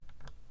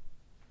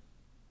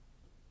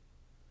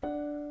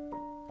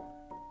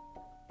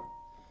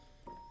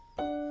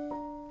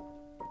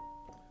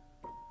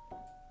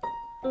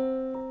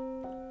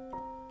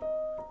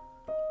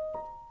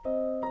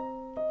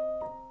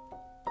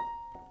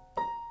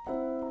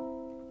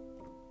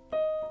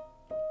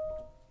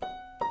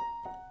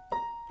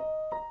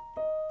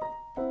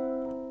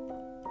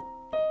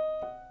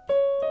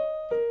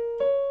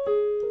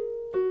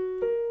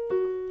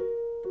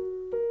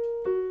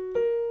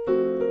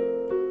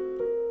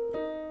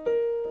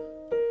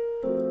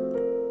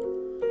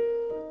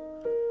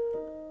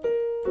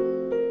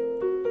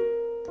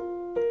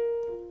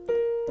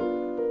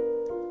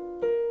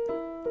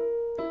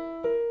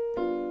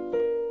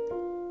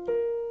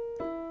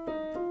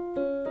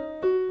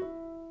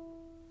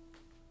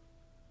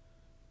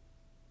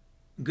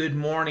Good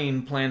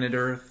morning, planet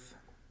Earth.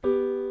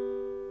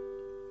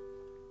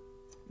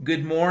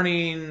 Good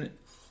morning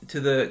to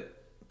the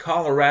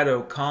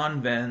Colorado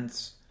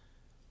convents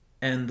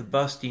and the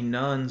busty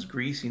nuns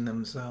greasing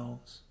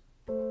themselves.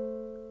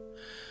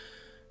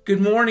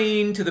 Good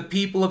morning to the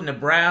people of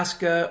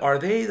Nebraska. Are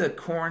they the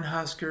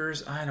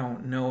Cornhuskers? I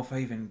don't know if I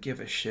even give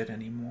a shit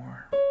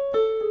anymore.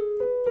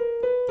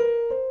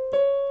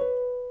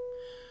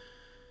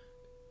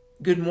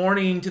 Good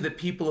morning to the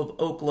people of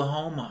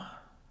Oklahoma.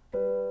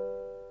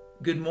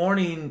 Good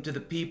morning to the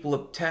people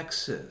of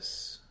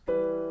Texas.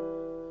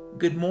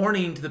 Good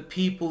morning to the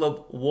people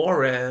of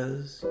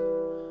Juarez,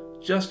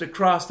 just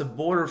across the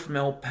border from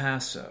El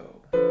Paso.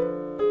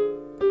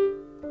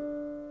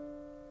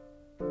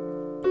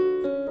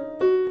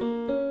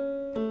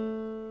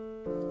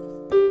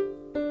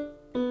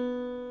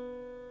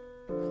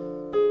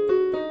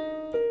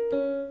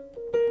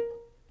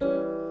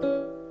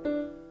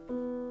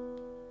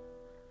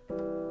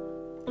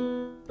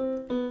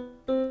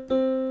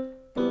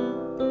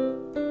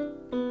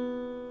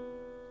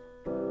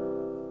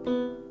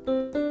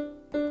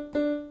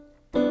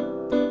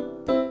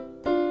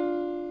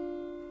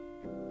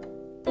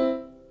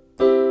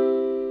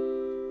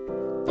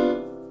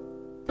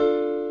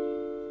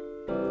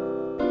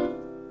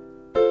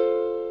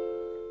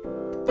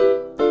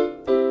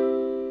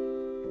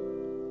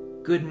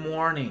 Good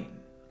morning.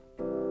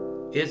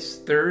 It's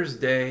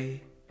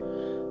Thursday,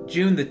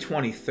 June the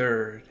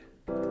 23rd.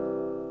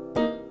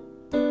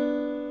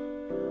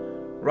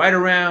 Right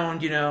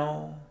around,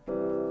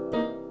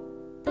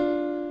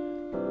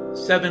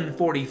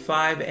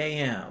 7:45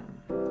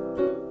 a.m.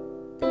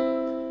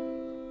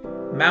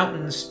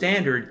 Mountain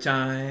Standard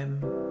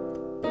Time.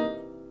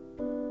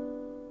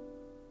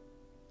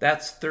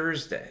 That's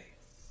Thursday,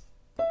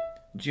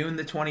 June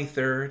the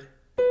 23rd,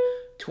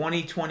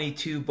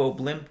 2022, Bo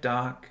Blimp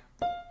Doc.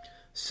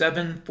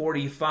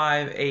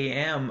 7:45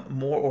 a.m.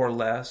 more or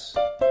less,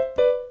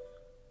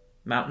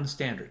 Mountain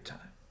Standard Time.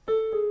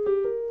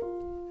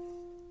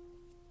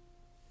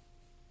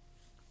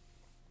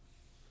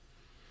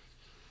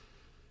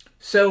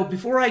 So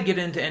before I get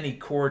into any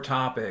core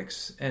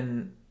topics,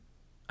 and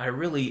I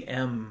really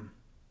am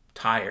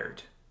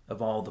tired of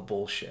all the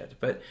bullshit,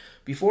 but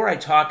before I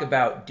talk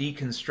about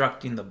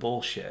deconstructing the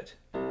bullshit,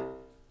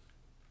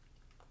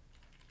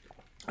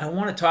 I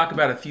want to talk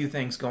about a few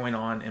things going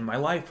on in my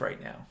life right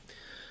now.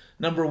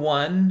 Number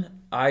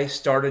one, I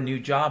start a new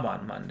job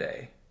on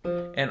Monday,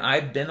 and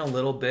I've been a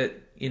little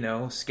bit,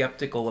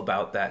 skeptical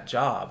about that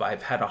job.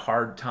 I've had a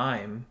hard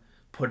time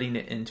putting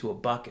it into a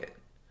bucket.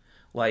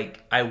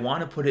 Like, I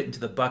want to put it into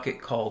the bucket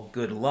called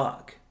good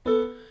luck.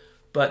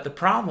 But the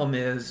problem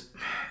is,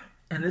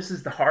 and this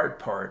is the hard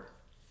part,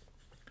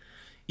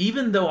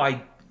 even though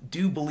I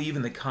do believe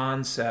in the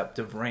concept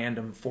of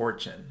random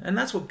fortune, and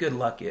that's what good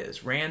luck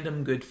is,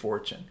 random good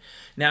fortune.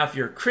 Now, if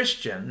you're a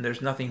Christian,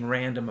 there's nothing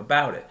random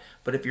about it,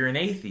 but if you're an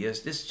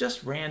atheist, it's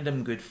just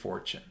random good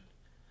fortune.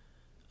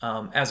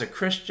 As a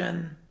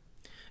Christian,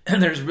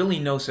 and there's really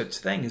no such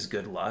thing as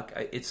good luck.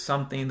 It's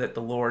something that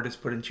the Lord has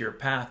put into your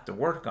path to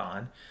work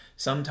on.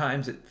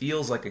 Sometimes it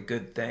feels like a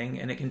good thing,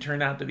 and it can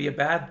turn out to be a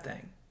bad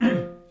thing.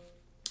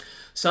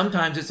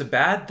 Sometimes it's a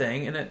bad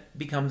thing, and it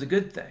becomes a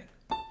good thing.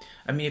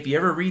 I mean, if you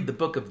ever read the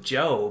book of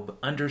Job,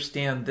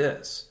 understand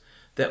this,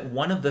 that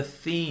one of the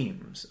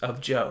themes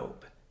of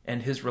Job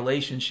and his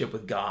relationship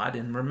with God,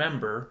 and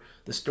remember,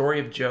 the story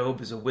of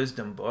Job is a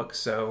wisdom book,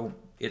 so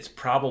it's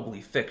probably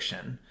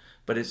fiction,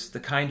 but it's the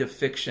kind of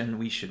fiction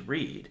we should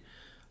read.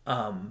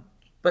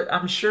 But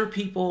I'm sure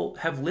people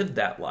have lived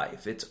that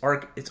life. It's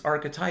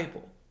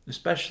archetypal,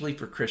 especially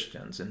for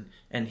Christians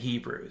and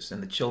Hebrews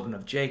and the children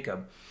of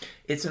Jacob.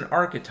 It's an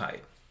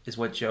archetype, is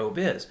what Job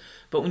is.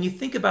 But when you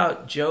think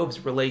about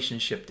Job's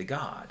relationship to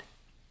God,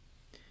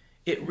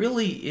 it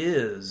really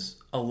is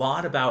a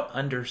lot about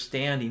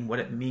understanding what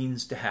it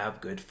means to have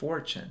good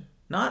fortune.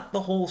 Not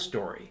the whole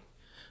story,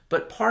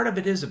 but part of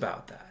it is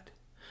about that.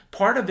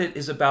 Part of it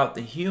is about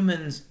the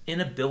human's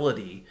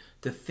inability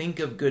to think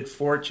of good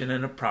fortune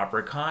in a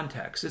proper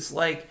context. It's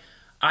like,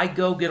 I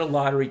go get a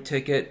lottery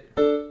ticket,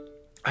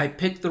 I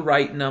pick the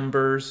right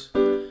numbers,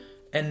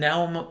 and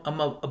now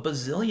I'm a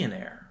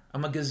bazillionaire.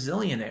 I'm a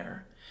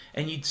gazillionaire.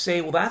 And you'd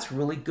say, well, that's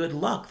really good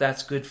luck.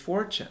 That's good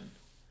fortune.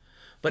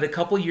 But a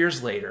couple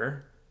years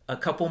later, a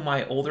couple of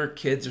my older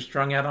kids are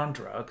strung out on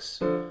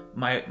drugs.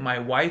 My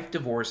wife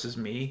divorces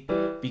me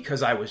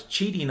because I was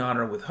cheating on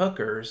her with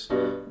hookers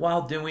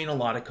while doing a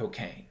lot of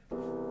cocaine.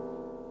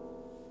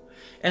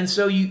 And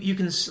so you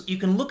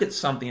can look at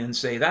something and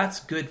say, that's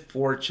good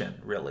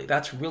fortune, really.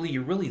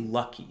 You're really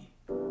lucky.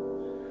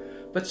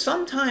 But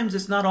sometimes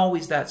it's not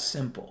always that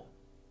simple,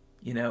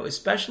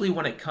 especially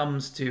when it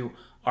comes to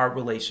our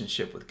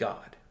relationship with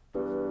God.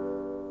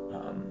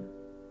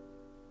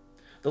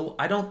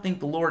 I don't think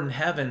the Lord in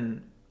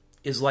heaven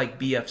is like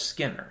B.F.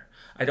 Skinner.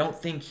 I don't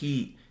think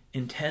he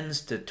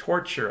intends to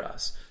torture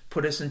us,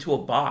 put us into a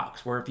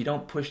box where if you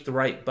don't push the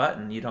right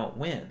button, you don't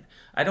win.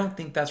 I don't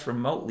think that's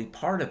remotely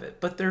part of it,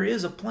 but there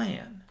is a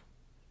plan.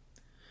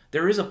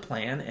 There is a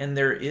plan, and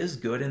there is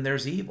good and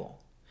there's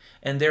evil.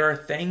 And there are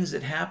things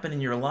that happen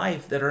in your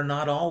life that are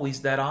not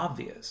always that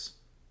obvious.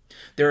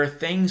 There are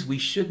things we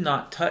should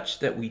not touch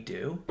that we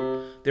do.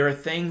 There are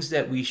things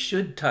that we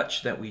should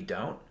touch that we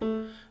don't.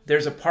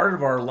 There's a part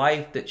of our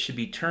life that should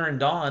be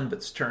turned on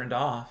but's turned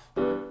off.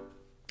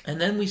 And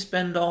then we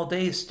spend all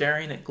day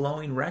staring at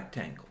glowing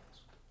rectangles.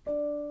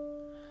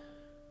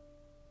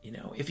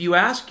 If you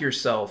ask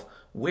yourself,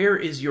 where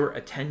is your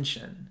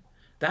attention?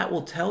 That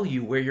will tell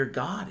you where your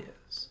God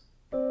is.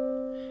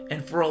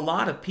 And for a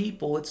lot of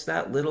people, it's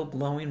that little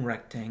glowing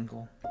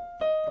rectangle.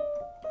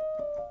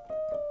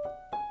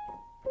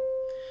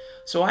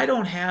 So I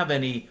don't have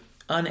any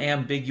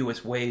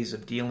unambiguous ways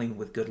of dealing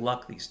with good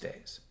luck these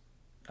days.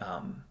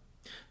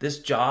 This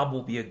job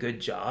will be a good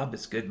job.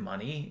 It's good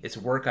money. It's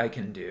work I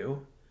can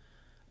do.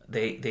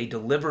 They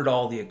delivered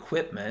all the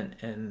equipment,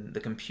 and the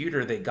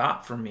computer they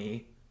got from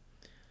me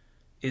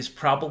is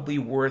probably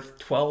worth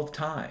 20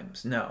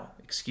 times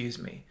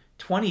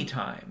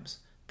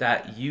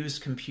that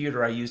used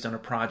computer I used on a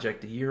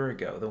project a year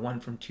ago, the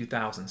one from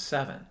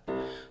 2007.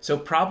 So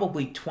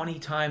probably 20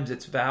 times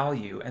its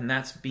value, and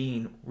that's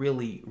being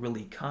really,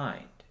 really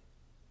kind.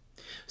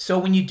 So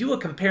when you do a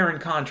compare and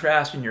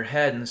contrast in your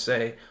head and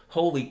say,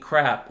 holy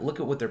crap,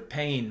 look at what they're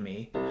paying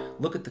me,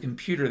 look at the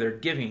computer they're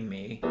giving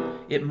me,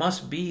 it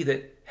must be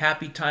that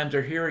happy times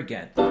are here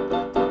again.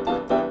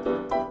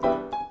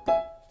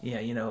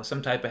 Yeah,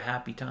 some type of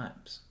happy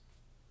times.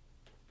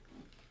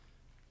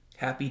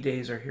 Happy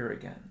days are here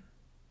again.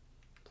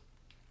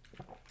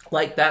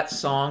 Like that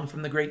song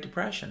from the Great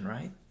Depression,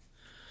 right?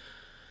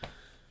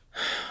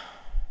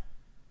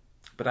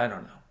 But I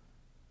don't know.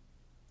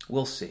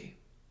 We'll see.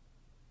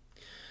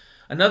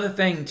 Another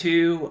thing,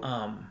 too,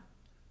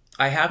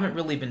 I haven't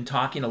really been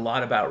talking a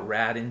lot about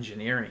rad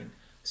engineering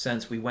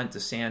since we went to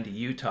Sandy,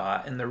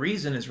 Utah, and the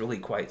reason is really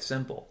quite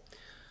simple.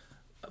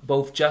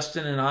 Both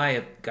Justin and I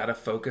have got to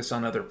focus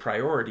on other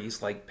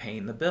priorities like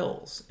paying the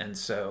bills. And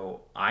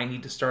so I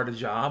need to start a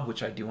job,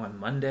 which I do on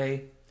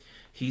Monday.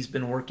 He's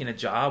been working a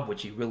job,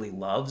 which he really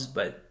loves,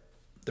 but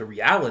the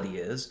reality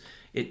is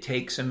it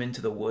takes him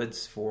into the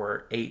woods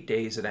for 8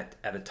 days at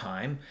a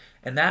time.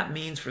 And that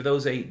means for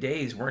those 8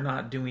 days, we're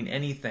not doing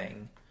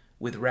anything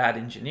with rad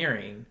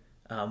engineering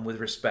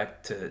with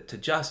respect to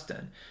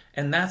Justin.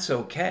 And that's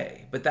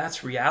okay, but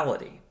that's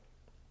reality.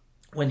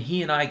 When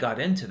he and I got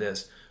into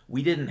this,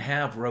 we didn't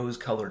have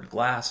rose-colored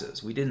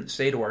glasses. We didn't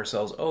say to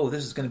ourselves, oh,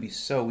 this is going to be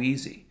so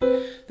easy.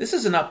 This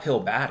is an uphill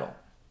battle.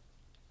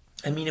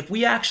 I mean, if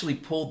we actually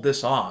pulled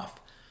this off,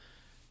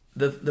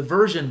 the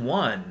version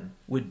 1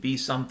 would be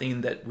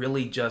something that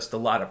really just a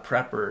lot of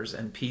preppers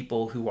and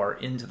people who are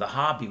into the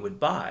hobby would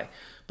buy.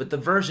 But the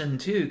version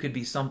 2 could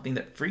be something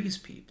that frees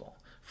people,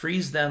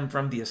 frees them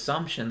from the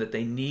assumption that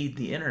they need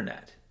the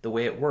internet the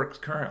way it works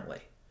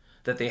currently,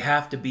 that they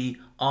have to be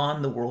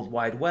on the World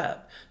Wide Web,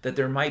 that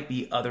there might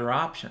be other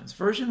options.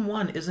 Version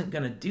 1 isn't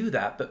going to do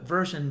that, but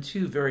version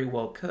 2 very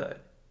well could.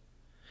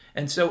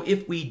 And so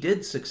if we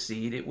did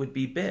succeed, it would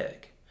be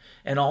big.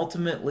 And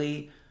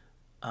ultimately,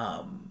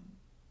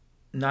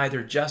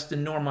 neither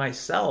Justin nor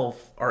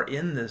myself are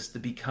in this to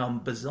become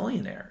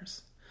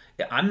bazillionaires.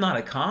 I'm not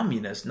a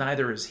communist,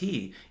 neither is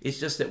he. It's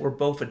just that we're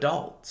both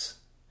adults.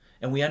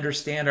 And we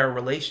understand our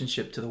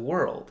relationship to the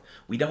world.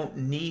 We don't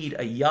need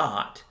a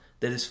yacht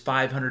that is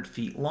 500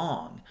 feet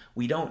long.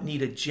 We don't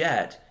need a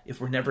jet if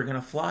we're never going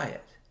to fly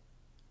it.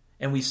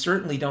 And we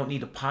certainly don't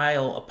need a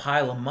pile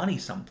of money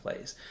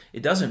someplace.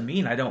 It doesn't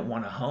mean I don't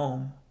want a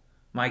home.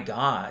 My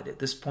God, at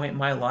this point in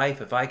my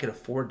life, if I could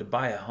afford to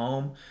buy a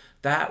home,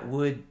 that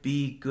would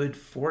be good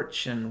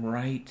fortune,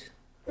 right?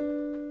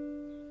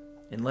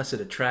 Unless it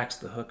attracts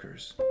the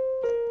hookers.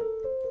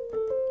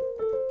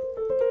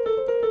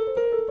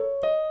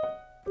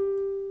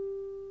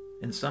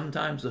 And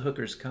sometimes the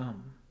hookers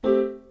come.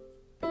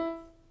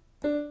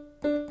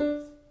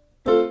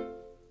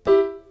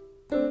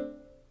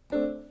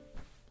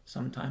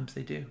 Sometimes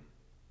they do.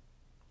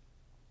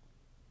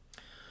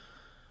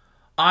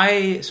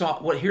 Here's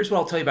what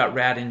I'll tell you about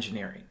rad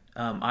engineering.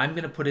 I'm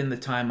going to put in the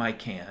time I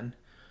can.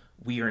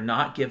 We are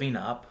not giving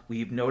up.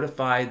 We've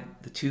notified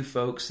the 2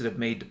 folks that have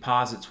made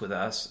deposits with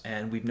us,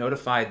 and we've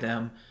notified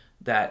them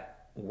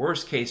that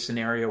worst case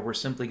scenario, we're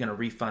simply going to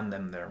refund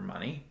them their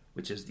money,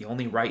 which is the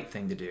only right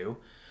thing to do.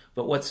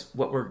 But what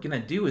we're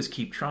going to do is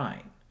keep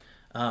trying.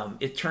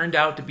 It turned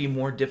out to be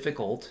more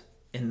difficult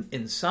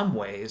in some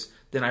ways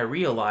than I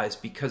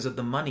realized because of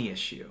the money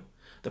issue.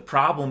 The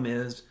problem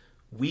is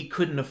we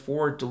couldn't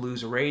afford to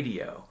lose a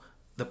radio.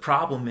 The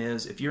problem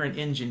is if you're an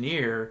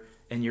engineer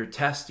and you're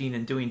testing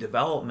and doing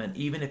development,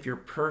 even if you're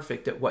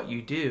perfect at what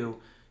you do,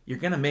 you're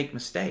going to make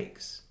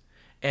mistakes.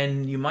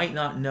 And you might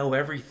not know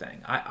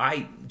everything.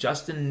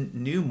 Justin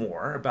knew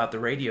more about the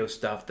radio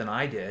stuff than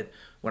I did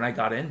when I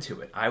got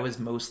into it. I was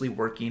mostly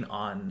working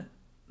on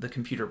the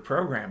computer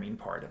programming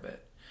part of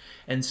it.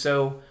 And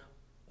so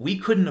we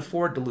couldn't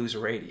afford to lose a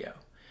radio.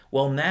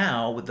 Well,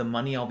 now with the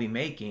money I'll be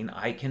making,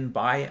 I can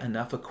buy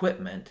enough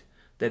equipment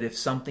that if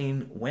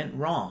something went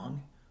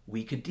wrong,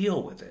 we could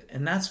deal with it.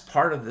 And that's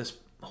part of this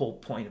whole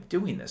point of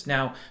doing this.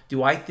 Now,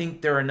 do I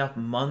think there are enough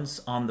months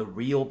on the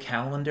real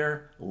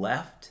calendar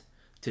left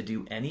to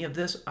do any of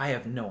this? I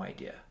have no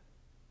idea.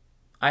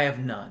 I have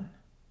none.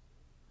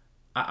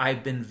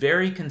 I've been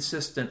very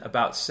consistent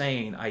about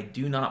saying I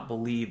do not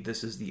believe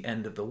this is the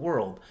end of the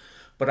world.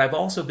 But I've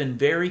also been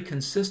very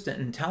consistent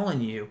in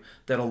telling you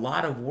that a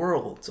lot of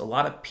worlds, a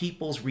lot of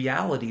people's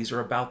realities are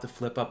about to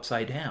flip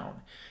upside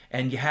down.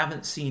 And you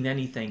haven't seen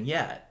anything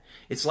yet.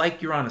 It's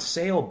like you're on a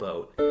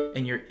sailboat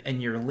and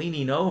you're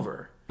leaning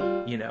over,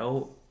 you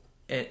know,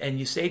 and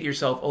you say to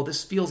yourself, oh,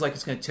 this feels like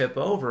it's going to tip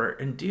over.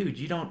 And dude,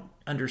 you don't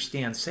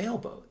understand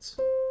sailboats.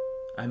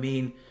 I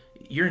mean,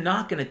 you're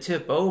not going to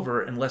tip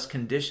over unless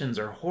conditions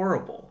are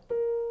horrible.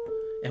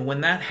 And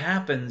when that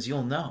happens,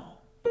 you'll know.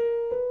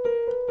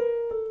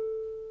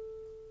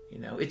 You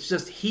know, it's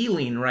just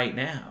healing right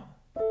now.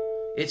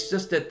 It's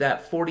just at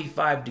that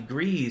 45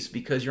 degrees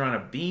because you're on a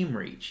beam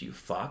reach, you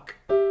fuck.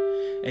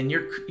 And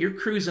you're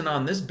cruising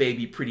on this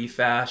baby pretty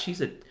fast.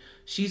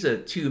 She's a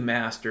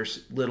two-master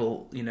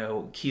little, you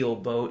know, keel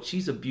boat.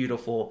 She's a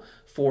beautiful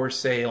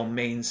foresail,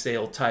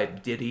 mainsail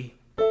type ditty.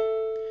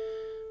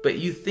 But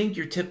you think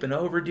you're tipping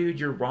over, dude,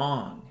 you're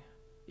wrong.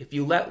 If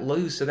you let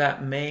loose of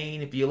that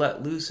main, if you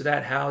let loose of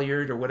that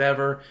halyard or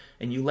whatever,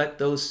 and you let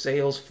those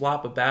sails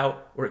flop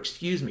about, or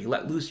excuse me,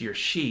 let loose your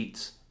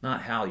sheets,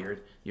 not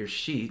halyard, your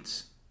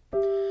sheets.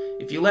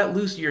 If you let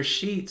loose your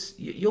sheets,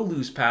 you'll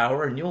lose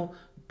power and you'll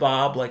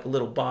bob like a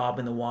little bob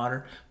in the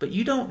water, but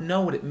you don't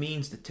know what it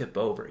means to tip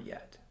over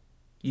yet.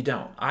 You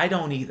don't. I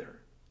don't either.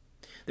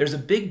 There's a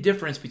big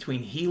difference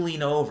between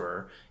heeling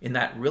over in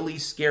that really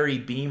scary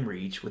beam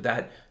reach with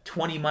that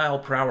 20 mile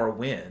per hour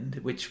wind,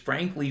 which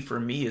frankly for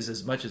me is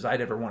as much as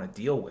I'd ever want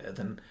to deal with.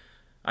 And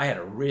I had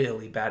a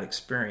really bad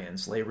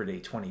experience Labor Day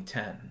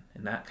 2010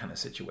 in that kind of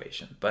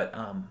situation. But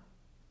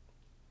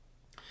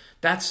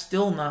that's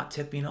still not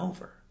tipping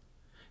over.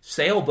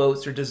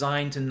 Sailboats are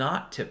designed to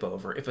not tip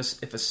over. If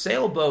a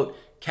sailboat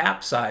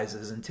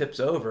capsizes and tips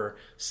over,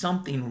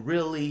 something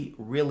really,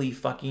 really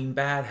fucking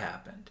bad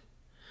happened.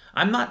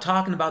 I'm not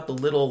talking about the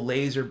little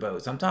laser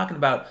boats. I'm talking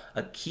about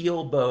a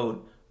keel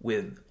boat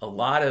with a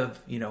lot of,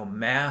 you know,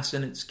 mass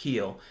in its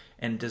keel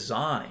and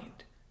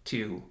designed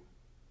to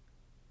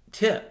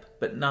tip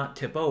but not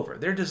tip over.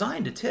 They're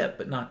designed to tip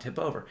but not tip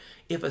over.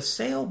 If a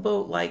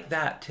sailboat like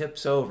that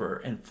tips over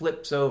and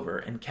flips over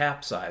and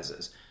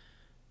capsizes,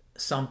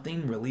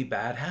 something really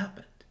bad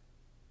happened.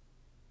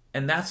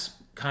 And that's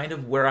kind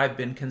of where I've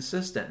been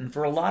consistent. And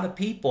for a lot of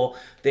people,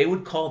 they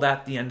would call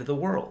that the end of the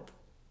world.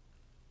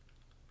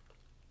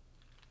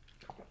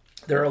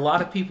 There are a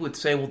lot of people who would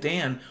say, well,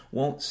 Dan,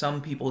 won't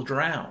some people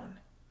drown?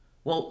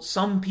 Well,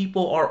 some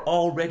people are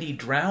already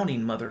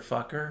drowning,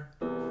 motherfucker.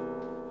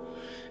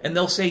 And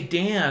they'll say,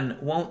 Dan,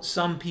 won't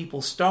some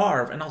people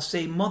starve? And I'll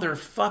say,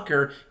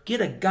 motherfucker,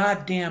 get a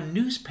goddamn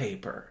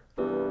newspaper.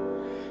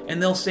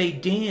 And they'll say,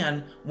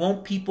 Dan,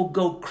 won't people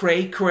go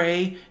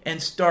cray-cray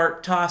and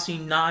start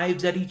tossing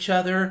knives at each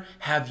other?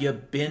 Have you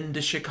been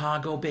to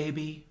Chicago,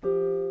 baby?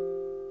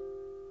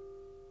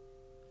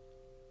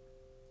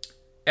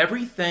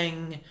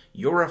 Everything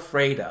you're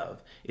afraid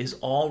of is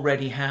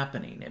already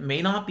happening. It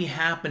may not be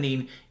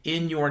happening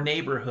in your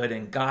neighborhood,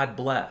 and God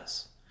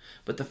bless.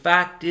 But the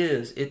fact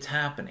is, it's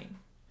happening.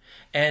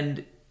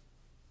 And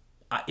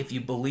if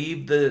you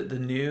believe the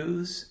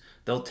news,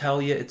 they'll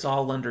tell you it's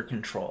all under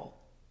control.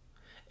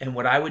 And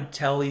what I would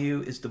tell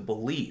you is the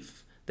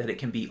belief that it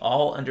can be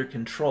all under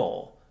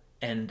control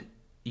and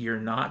you're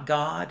not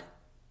God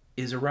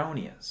is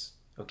erroneous.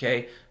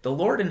 Okay? The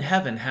Lord in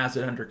heaven has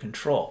it under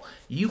control.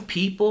 You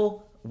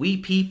people, we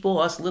people,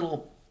 us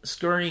little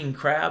scurrying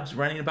crabs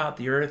running about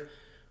the earth,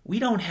 we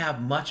don't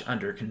have much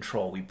under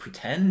control. We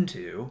pretend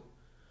to.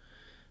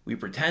 We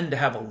pretend to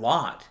have a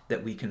lot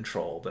that we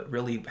control, but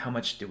really, how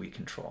much do we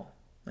control?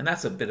 And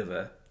that's a bit of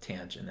a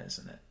tangent,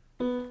 isn't it?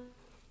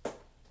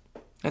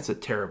 That's a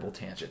terrible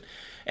tangent.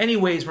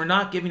 Anyways, we're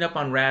not giving up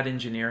on rad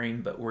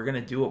engineering, but we're going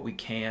to do what we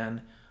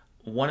can.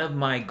 One of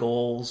my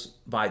goals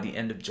by the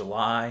end of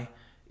July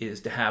is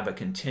to have a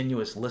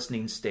continuous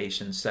listening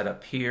station set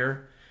up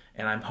here.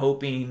 And I'm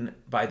hoping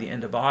by the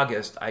end of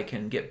August, I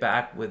can get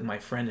back with my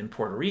friend in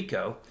Puerto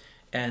Rico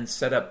and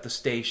set up the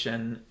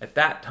station at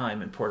that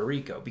time in Puerto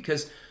Rico.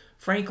 Because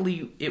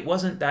frankly, it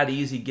wasn't that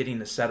easy getting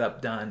the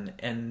setup done,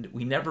 and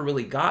we never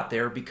really got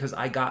there because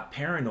I got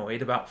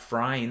paranoid about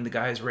frying the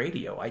guy's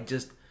radio.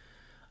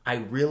 I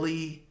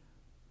really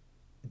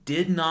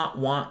did not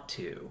want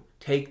to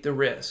take the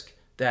risk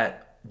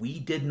that we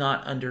did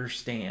not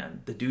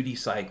understand the duty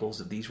cycles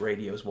of these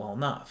radios well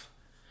enough.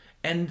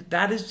 And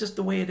that is just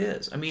the way it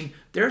is. I mean,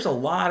 there's a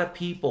lot of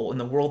people in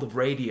the world of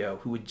radio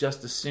who would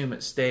just assume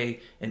it stay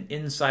an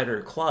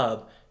insider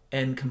club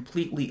and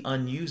completely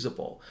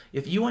unusable.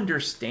 If you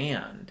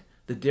understand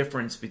the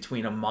difference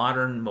between a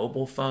modern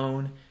mobile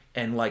phone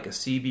and like a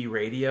CB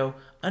radio,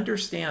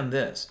 understand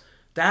this.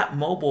 That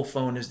mobile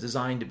phone is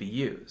designed to be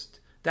used.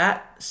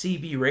 That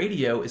CB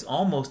radio is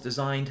almost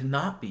designed to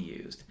not be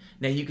used.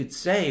 Now you could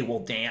say, well,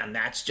 Dan,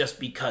 that's just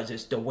because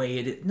it's the way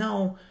it is.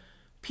 No,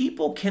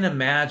 people can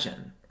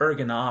imagine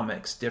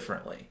ergonomics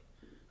differently.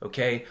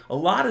 Okay? A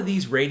lot of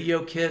these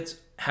radio kits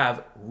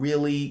have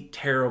really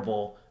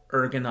terrible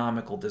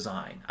ergonomical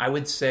design. I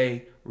would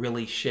say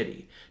really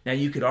shitty. Now,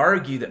 you could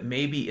argue that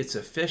maybe it's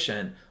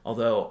efficient,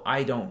 although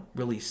I don't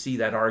really see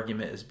that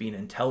argument as being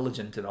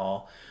intelligent at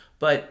all,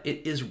 but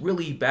it is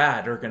really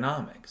bad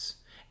ergonomics.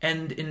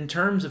 And in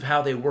terms of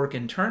how they work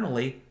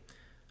internally,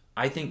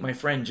 I think my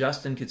friend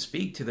Justin could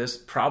speak to this.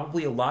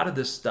 Probably a lot of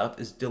this stuff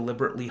is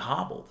deliberately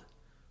hobbled,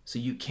 so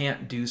you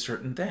can't do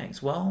certain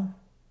things. Well,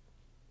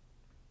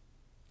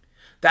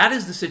 that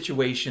is the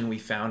situation we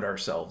found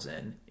ourselves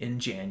in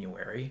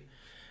January,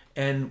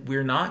 and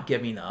we're not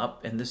giving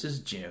up, and this is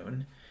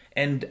June,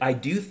 and I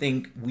do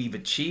think we've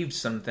achieved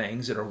some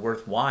things that are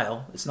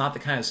worthwhile. It's not the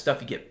kind of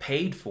stuff you get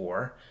paid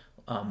for,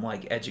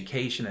 like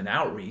education and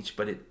outreach,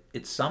 but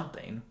it's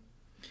something.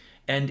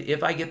 And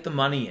if I get the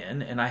money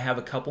in and I have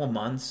a couple of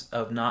months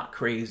of not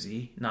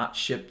crazy, not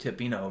ship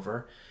tipping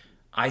over,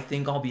 I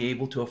think I'll be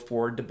able to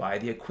afford to buy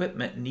the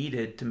equipment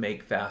needed to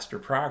make faster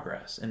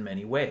progress in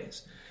many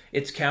ways.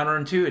 It's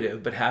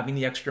counterintuitive, but having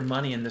the extra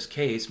money in this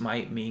case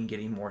might mean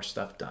getting more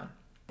stuff done.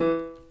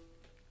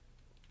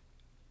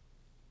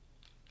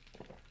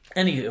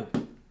 Anywho,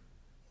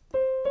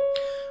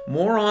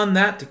 more on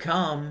that to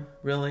come,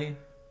 really.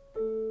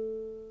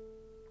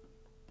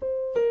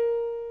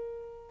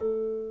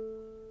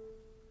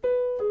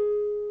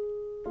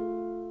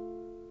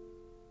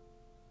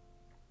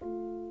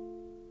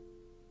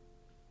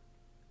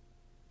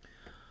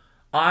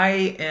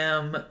 I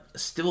am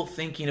still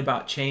thinking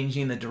about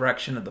changing the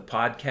direction of the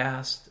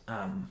podcast.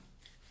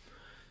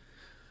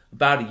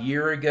 About a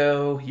year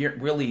ago,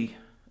 really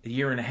a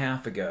year and a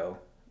half ago,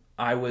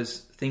 I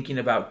was thinking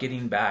about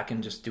getting back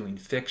and just doing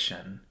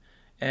fiction.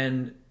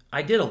 And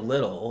I did a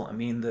little. I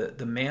mean,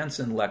 the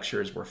Manson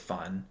lectures were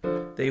fun.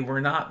 They were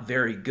not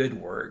very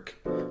good work,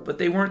 but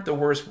they weren't the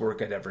worst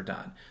work I'd ever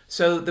done.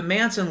 So the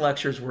Manson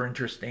lectures were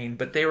interesting,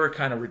 but they were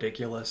kind of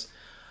ridiculous.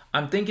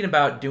 I'm thinking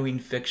about doing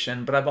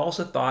fiction, but I've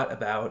also thought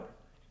about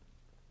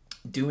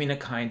doing a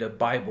kind of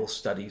Bible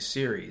study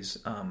series,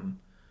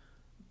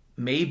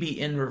 maybe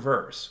in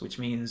reverse, which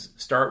means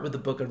start with the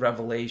book of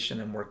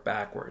Revelation and work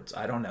backwards.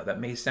 I don't know.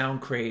 That may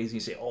sound crazy. You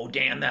say, oh,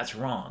 Dan, that's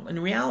wrong. In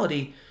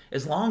reality,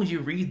 as long as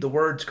you read the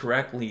words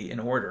correctly in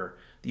order,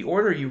 the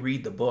order you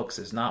read the books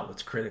is not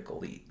what's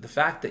critical. The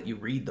fact that you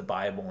read the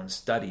Bible and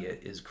study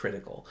it is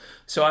critical.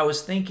 So I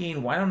was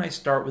thinking, why don't I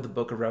start with the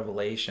book of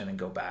Revelation and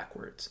go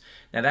backwards?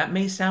 Now that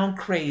may sound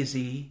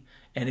crazy,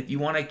 and if you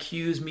want to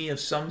accuse me of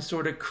some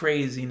sort of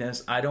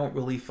craziness, I don't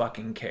really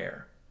fucking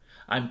care.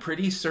 I'm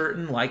pretty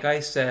certain, like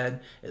I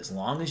said, as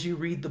long as you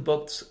read the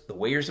books the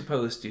way you're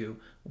supposed to,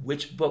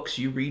 which books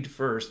you read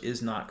first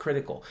is not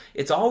critical.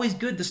 It's always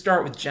good to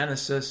start with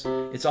Genesis.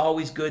 It's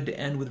always good to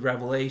end with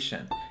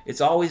Revelation.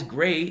 It's always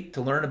great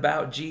to learn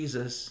about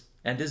Jesus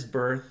and his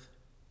birth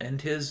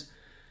and his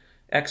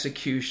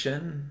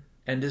execution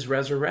and his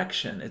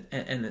resurrection,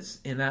 and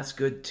that's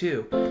good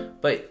too.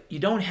 But you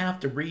don't have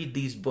to read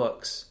these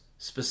books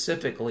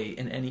specifically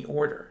in any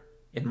order,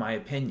 in my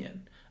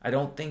opinion. I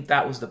don't think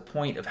that was the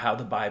point of how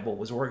the Bible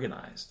was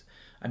organized.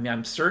 I mean,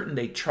 I'm certain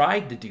they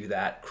tried to do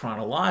that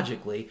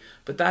chronologically,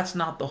 but that's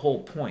not the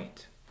whole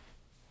point.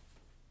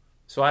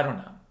 So I don't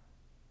know.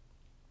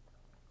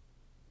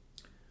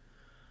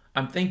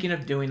 I'm thinking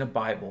of doing a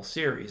Bible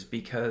series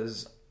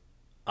because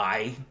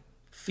I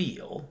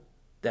feel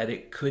that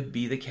it could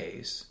be the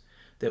case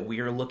that we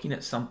are looking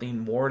at something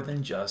more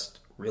than just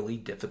really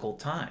difficult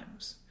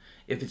times.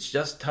 If it's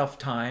just tough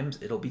times,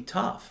 it'll be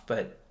tough,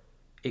 but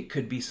it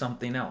could be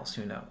something else.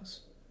 Who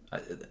knows?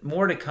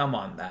 More to come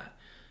on that,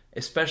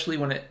 especially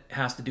when it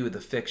has to do with the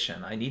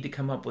fiction. I need to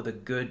come up with a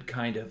good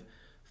kind of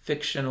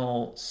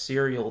fictional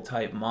serial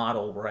type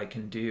model where I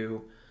can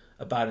do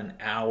about an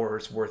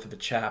hour's worth of a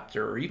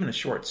chapter or even a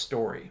short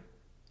story.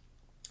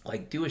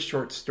 Like do a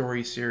short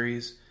story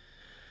series.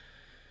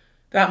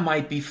 That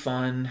might be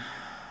fun.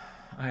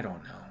 I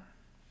don't know.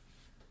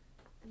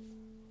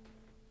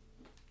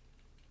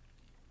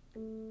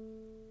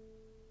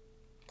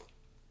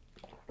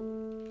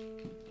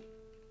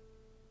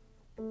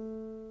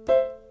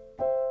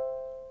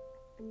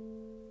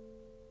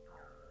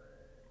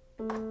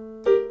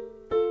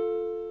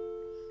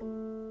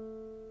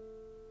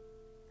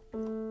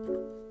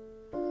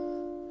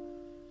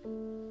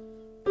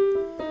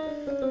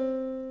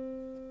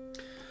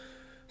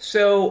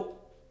 So,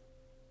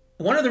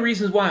 one of the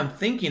reasons why I'm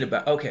thinking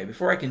about... Okay,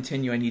 before I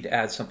continue, I need to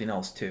add something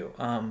else too.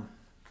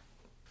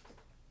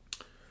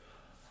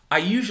 I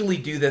usually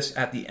do this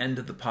at the end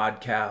of the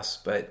podcast,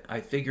 but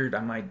I figured I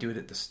might do it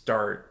at the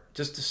start,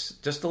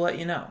 just to let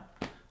you know.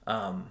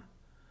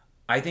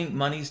 I think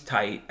money's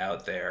tight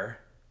out there,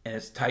 and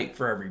it's tight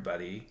for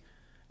everybody.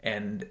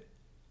 And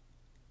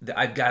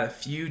I've got a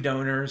few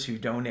donors who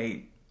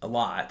donate a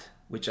lot,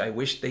 which I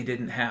wish they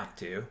didn't have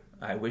to.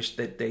 I wish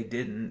that they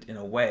didn't, in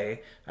a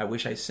way. I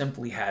wish I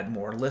simply had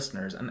more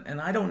listeners. And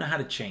I don't know how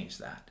to change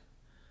that.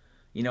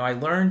 You know, I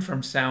learned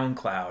from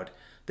SoundCloud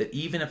that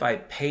even if I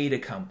paid a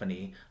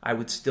company, I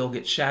would still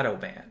get shadow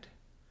banned.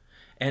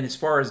 And as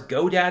far as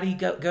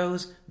GoDaddy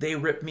goes, they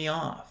rip me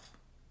off.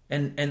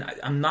 And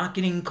I'm not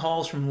getting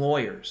calls from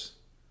lawyers.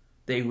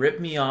 They ripped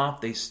me off.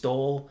 They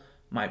stole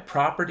my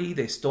property.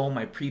 They stole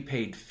my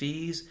prepaid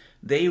fees.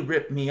 They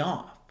ripped me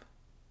off.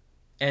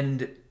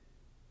 And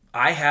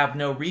I have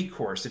no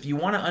recourse. If you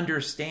want to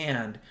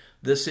understand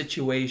the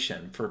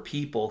situation for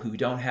people who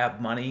don't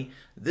have money,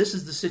 this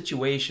is the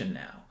situation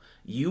now.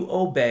 You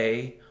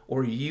obey,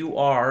 or you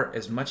are,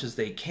 as much as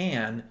they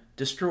can,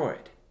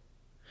 destroyed.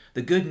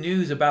 The good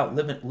news about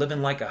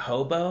living like a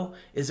hobo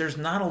is there's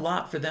not a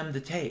lot for them to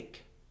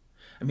take.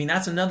 I mean,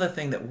 that's another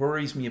thing that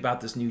worries me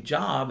about this new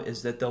job,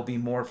 is that there'll be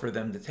more for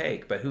them to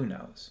take, but who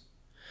knows?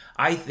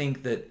 I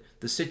think that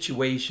the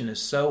situation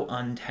is so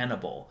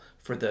untenable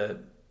for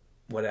the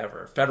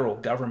federal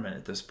government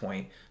at this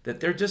point, that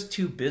they're just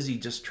too busy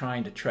just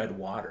trying to tread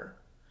water.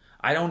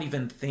 I don't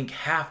even think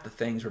half the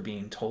things we're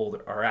being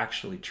told are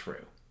actually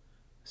true.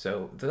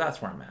 So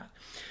that's where I'm at.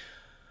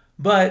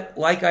 But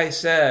like I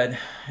said,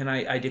 and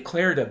I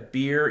declared a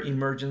beer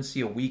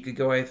emergency a week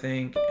ago, I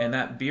think, and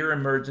that beer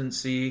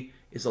emergency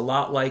is a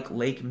lot like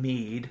Lake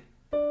Mead.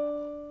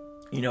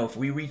 You know, if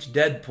we reach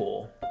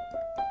Deadpool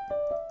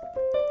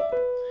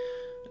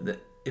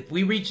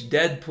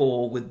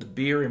with the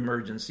beer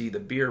emergency, the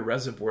beer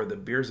reservoir, the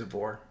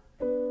beerzivore,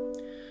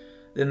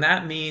 then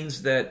that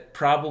means that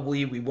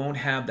probably we won't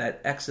have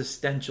that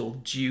existential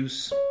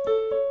juice,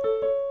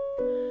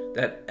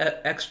 that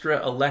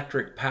extra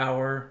electric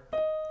power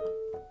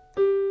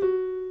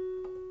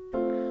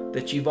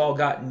that you've all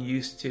gotten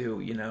used to,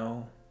 you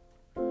know.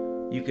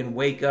 You can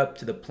wake up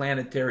to the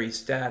planetary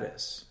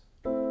status.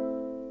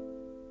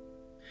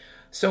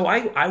 So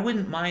I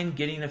wouldn't mind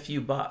getting a few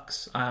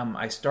bucks.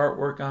 I start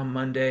work on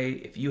Monday.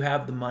 If you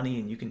have the money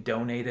and you can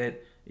donate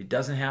it, it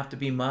doesn't have to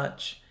be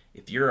much.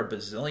 If you're a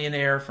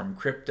bazillionaire from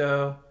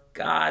crypto,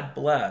 God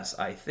bless,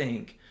 I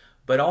think.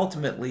 But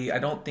ultimately, I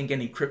don't think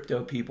any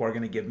crypto people are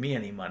going to give me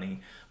any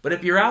money. But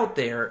if you're out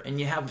there and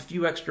you have a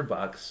few extra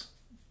bucks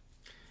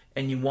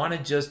and you want to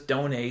just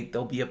donate,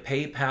 there'll be a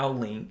PayPal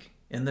link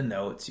in the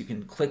notes. You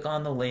can click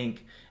on the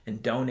link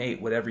and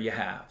donate whatever you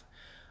have.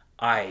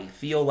 I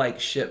feel like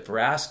shit for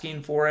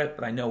asking for it,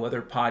 but I know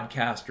other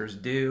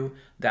podcasters do.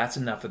 That's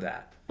enough of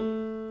that.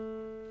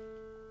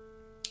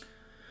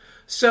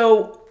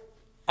 So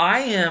I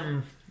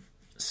am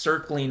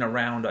circling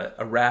around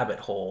a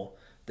rabbit hole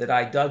that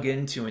I dug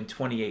into in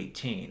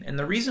 2018. And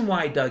the reason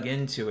why I dug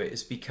into it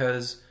is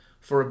because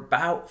for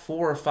about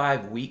 4 or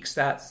 5 weeks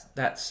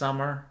that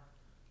summer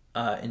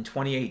in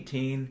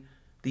 2018,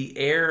 the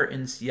air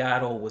in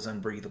Seattle was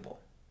unbreathable.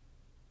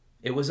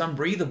 It was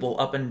unbreathable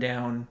up and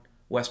down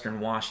Western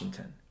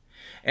Washington.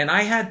 And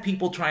I had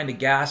people trying to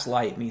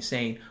gaslight me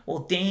saying, well,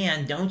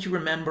 Dan, don't you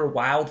remember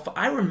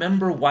I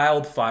remember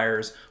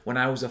wildfires when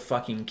I was a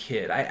fucking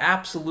kid. I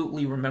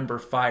absolutely remember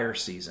fire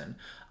season.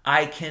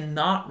 I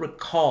cannot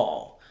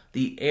recall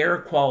the air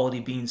quality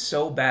being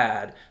so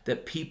bad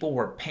that people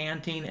were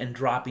panting and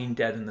dropping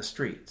dead in the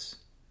streets.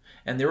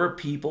 And there were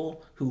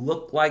people who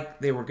looked like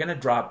they were going to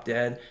drop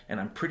dead,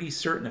 and I'm pretty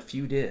certain a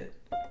few did.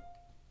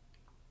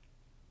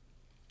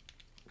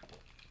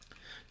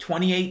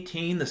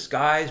 2018, the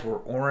skies were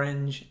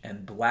orange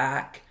and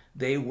black.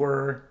 They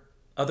were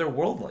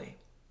otherworldly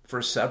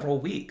for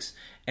several weeks.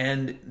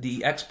 And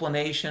the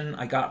explanation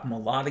I got from a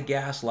lot of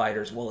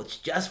gaslighters, well, it's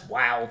just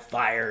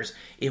wildfires.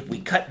 If we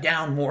cut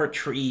down more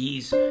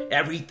trees,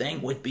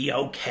 everything would be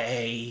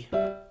okay.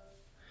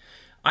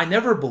 I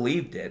never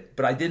believed it,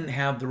 but I didn't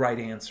have the right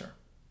answer.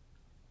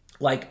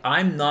 Like,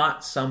 I'm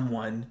not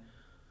someone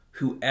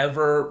who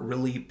ever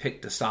really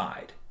picked a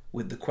side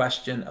with the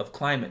question of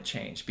climate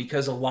change,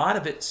 because a lot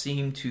of it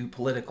seemed too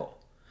political.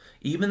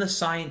 Even the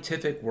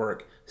scientific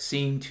work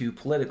seemed too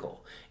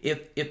political.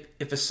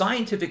 If a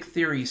scientific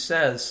theory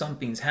says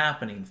something's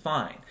happening,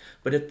 fine.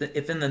 But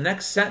if in the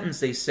next sentence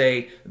they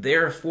say,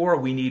 therefore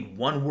we need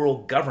one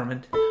world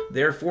government,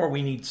 therefore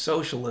we need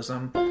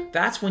socialism,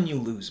 that's when you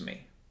lose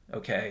me.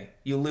 Okay?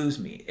 You lose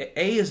me.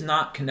 A is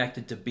not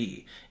connected to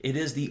B. It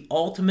is the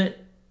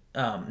ultimate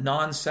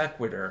non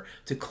sequitur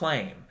to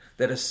claim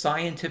that a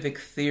scientific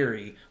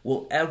theory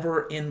will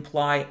ever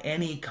imply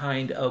any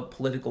kind of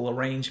political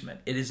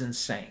arrangement. It is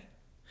insane.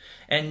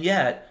 And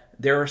yet,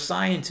 there are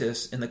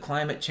scientists in the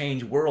climate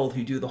change world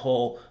who do the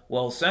whole,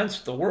 well, since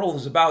the world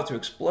is about to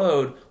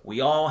explode,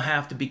 we all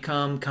have to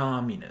become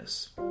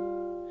communists.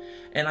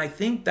 And I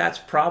think that's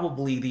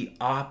probably the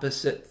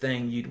opposite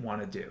thing you'd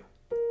want to do.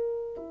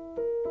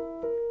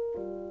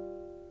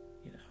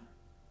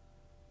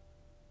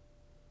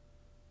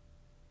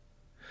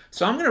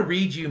 So I'm going to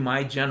read you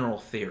my general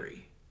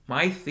theory.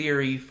 My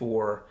theory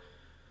for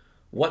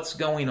what's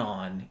going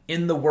on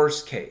in the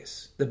worst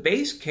case. The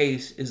base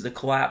case is the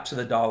collapse of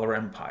the dollar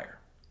empire.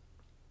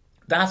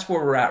 That's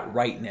where we're at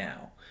right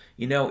now.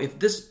 You know, if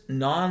this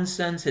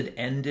nonsense had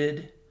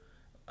ended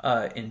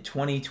in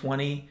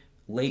 2020,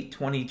 late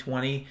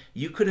 2020,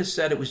 you could have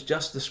said it was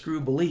just the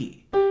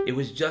screwbally. It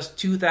was just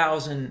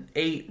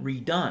 2008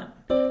 redone.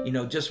 You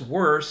know, just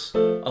worse, a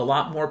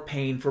lot more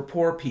pain for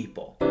poor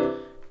people.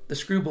 The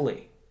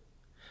screwbally.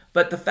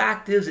 But the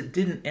fact is, it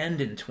didn't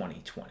end in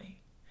 2020.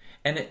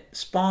 And it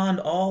spawned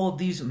all of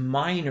these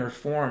minor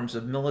forms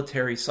of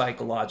military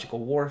psychological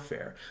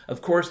warfare.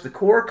 Of course, the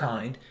core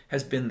kind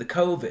has been the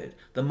COVID,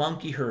 the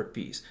monkey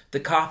herpes,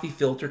 the coffee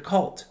filter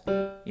cult.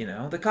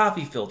 The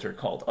coffee filter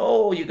cult.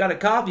 Oh, you got a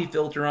coffee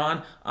filter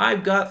on?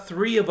 I've got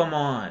 3 of them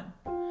on.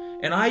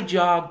 And I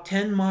jog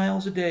 10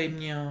 miles a day,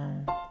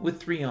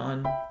 with 3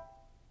 on.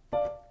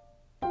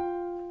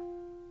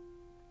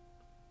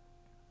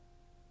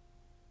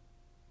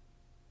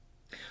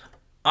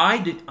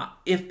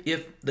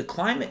 If the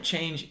climate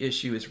change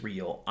issue is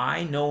real,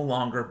 I no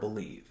longer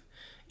believe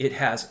it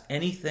has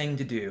anything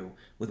to do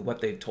with what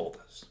they've told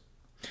us.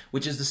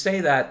 Which is to say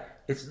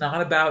that it's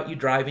not about you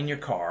driving your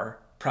car,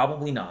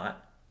 probably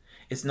not.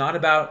 It's not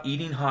about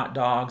eating hot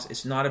dogs,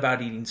 it's not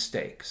about eating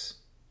steaks.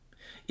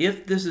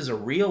 If this is a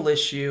real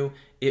issue,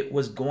 it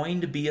was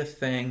going to be a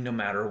thing no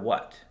matter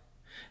what.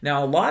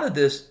 Now, a lot of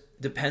this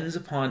depends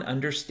upon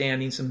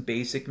understanding some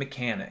basic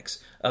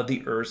mechanics of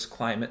the Earth's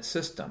climate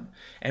system.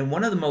 And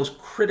one of the most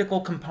critical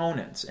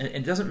components, and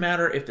it doesn't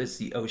matter if it's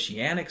the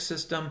oceanic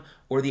system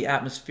or the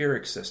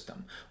atmospheric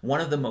system,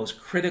 one of the most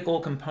critical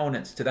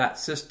components to that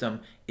system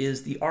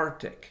is the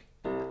Arctic.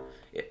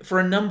 For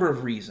a number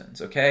of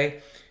reasons,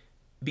 okay?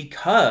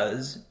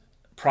 Because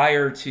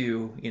prior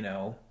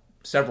to,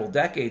 several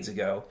decades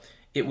ago,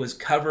 it was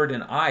covered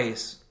in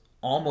ice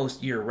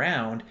almost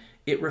year-round.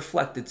 It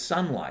reflected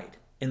sunlight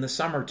in the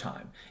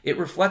summertime. It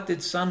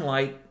reflected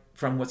sunlight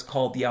from what's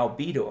called the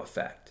albedo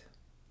effect.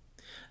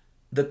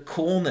 The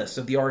coolness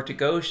of the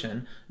Arctic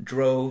Ocean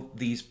drove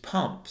these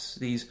pumps,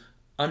 these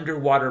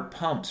underwater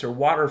pumps or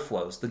water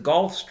flows. The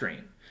Gulf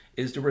Stream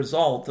is the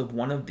result of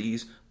one of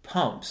these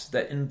pumps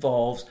that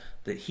involves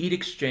the heat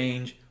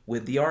exchange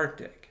with the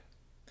Arctic.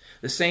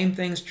 The same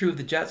thing's true of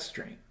the jet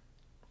stream.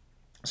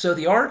 So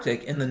the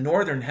Arctic in the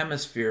northern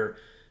hemisphere,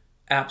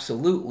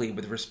 absolutely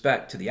with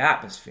respect to the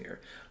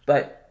atmosphere,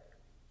 but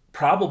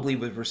probably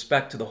with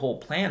respect to the whole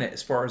planet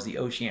as far as the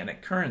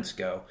oceanic currents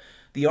go,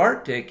 the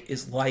Arctic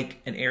is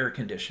like an air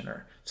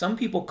conditioner. Some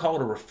people call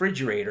it a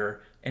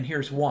refrigerator, and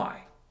here's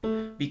why.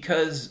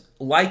 Because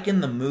like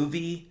in the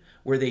movie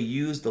where they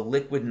use the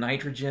liquid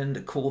nitrogen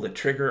to cool the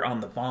trigger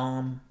on the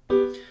bomb,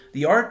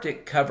 the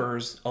Arctic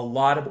covers a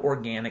lot of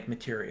organic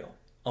material.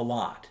 A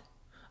lot.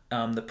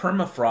 The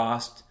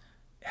permafrost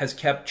has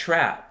kept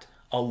trapped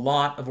a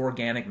lot of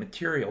organic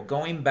material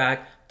going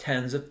back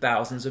tens of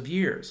thousands of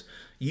years.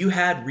 You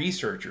had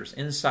researchers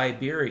in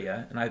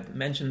Siberia, and I've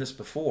mentioned this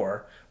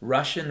before,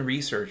 Russian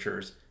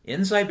researchers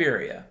in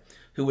Siberia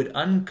who would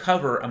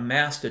uncover a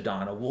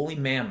mastodon, a woolly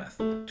mammoth,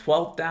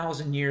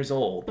 12,000 years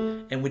old,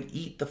 and would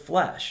eat the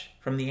flesh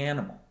from the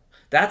animal.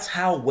 That's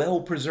how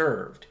well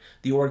preserved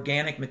the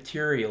organic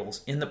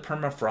materials in the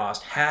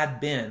permafrost had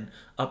been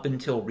up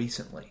until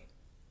recently.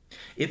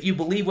 If you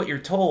believe what you're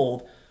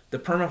told, the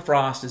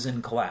permafrost is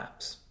in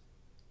collapse.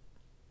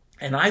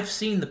 And I've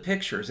seen the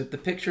pictures. If the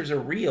pictures are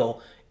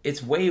real,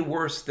 it's way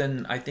worse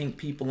than I think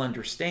people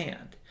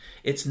understand.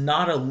 It's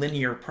not a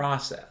linear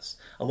process.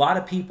 A lot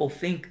of people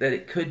think that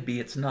it could be.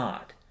 It's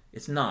not.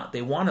 It's not.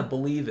 They want to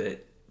believe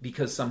it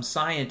because some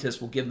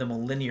scientist will give them a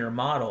linear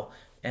model,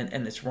 and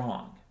it's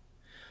wrong.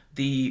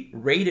 The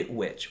rate at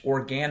which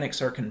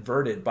organics are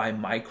converted by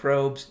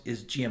microbes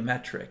is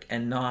geometric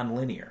and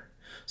nonlinear.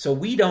 So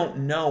we don't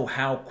know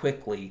how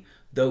quickly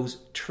those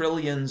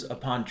trillions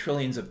upon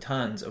trillions of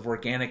tons of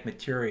organic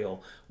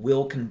material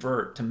will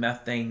convert to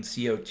methane,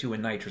 CO2,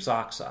 and nitrous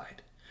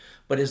oxide.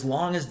 But as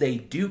long as they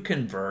do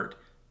convert,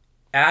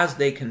 as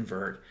they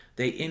convert,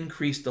 they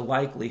increase the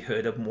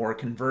likelihood of more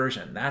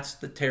conversion. That's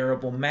the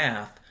terrible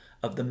math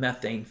of the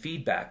methane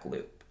feedback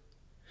loop.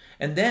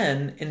 And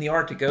then in the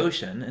Arctic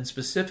Ocean, and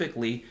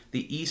specifically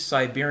the East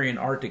Siberian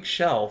Arctic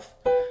Shelf,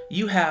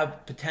 you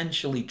have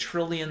potentially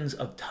trillions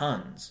of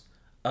tons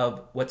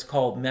of what's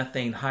called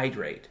methane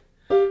hydrate.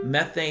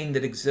 Methane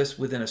that exists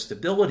within a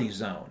stability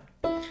zone.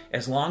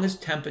 As long as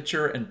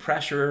temperature and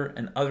pressure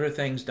and other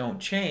things don't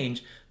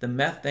change, the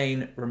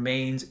methane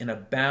remains in a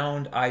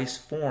bound ice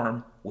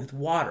form with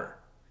water.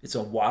 It's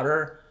a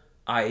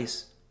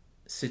water-ice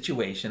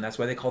situation. That's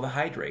why they call it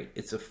hydrate.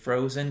 It's a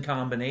frozen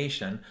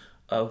combination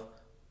of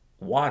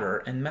water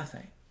and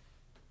methane,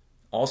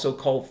 also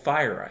called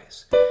fire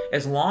ice.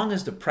 As long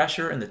as the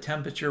pressure and the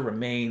temperature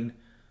remain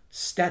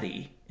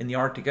steady in the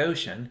Arctic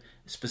Ocean,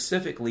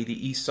 specifically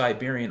the East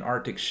Siberian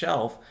Arctic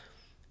Shelf,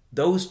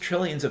 those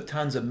trillions of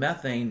tons of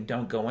methane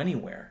don't go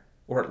anywhere,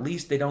 or at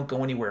least they don't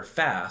go anywhere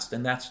fast,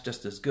 and that's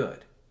just as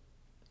good.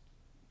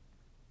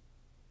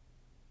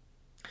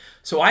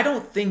 So I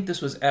don't think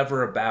this was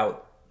ever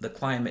about the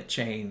climate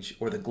change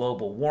or the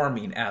global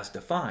warming as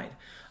defined.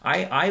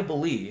 I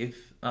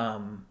believe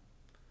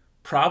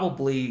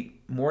probably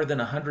more than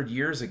 100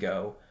 years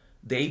ago,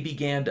 they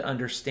began to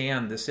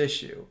understand this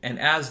issue. And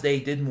as they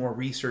did more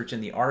research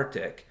in the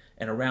Arctic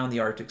and around the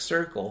Arctic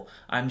Circle,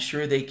 I'm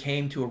sure they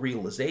came to a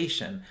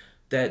realization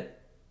that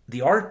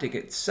the Arctic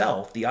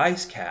itself, the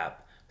ice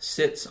cap,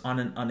 sits on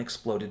an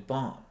unexploded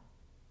bomb.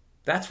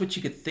 That's what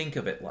you could think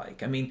of it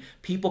like. I mean,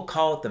 people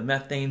call it the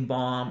methane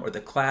bomb or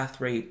the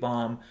clathrate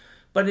bomb,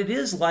 But it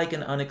is like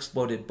an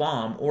unexploded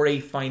bomb or a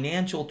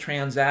financial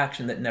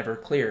transaction that never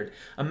cleared.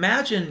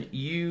 Imagine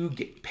you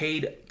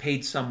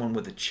paid someone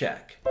with a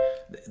check.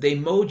 They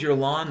mowed your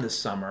lawn this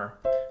summer.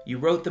 You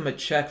wrote them a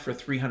check for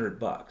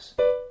 $300.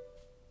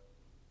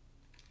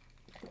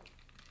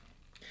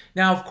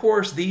 Now, of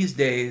course, these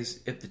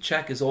days, if the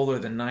check is older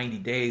than 90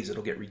 days,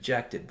 it'll get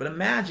rejected. But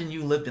imagine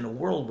you lived in a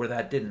world where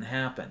that didn't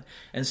happen,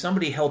 and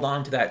somebody held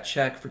on to that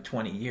check for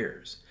 20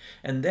 years.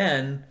 And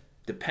then,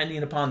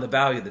 depending upon the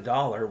value of the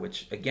dollar,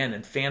 which, again,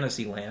 in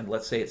fantasy land,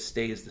 let's say it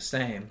stays the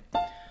same,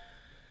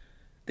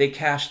 they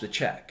cash the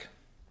check.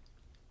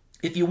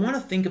 If you want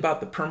to think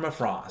about the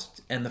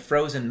permafrost and the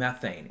frozen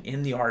methane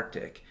in the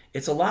Arctic,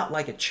 it's a lot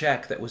like a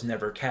check that was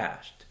never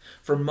cashed.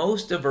 For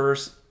most of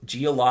Earth's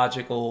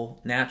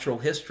geological, natural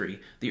history,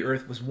 the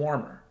Earth was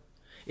warmer.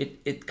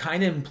 It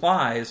kind of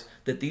implies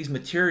that these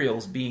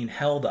materials being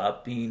held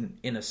up, being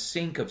in a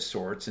sink of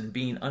sorts, and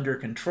being under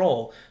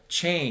control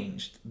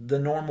changed the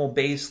normal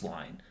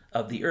baseline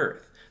of the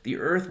Earth. The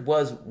Earth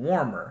was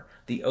warmer.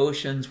 The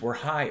oceans were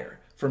higher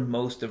for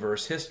most of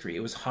Earth's history.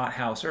 It was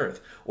hothouse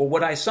Earth, or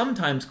what I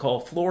sometimes call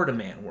Florida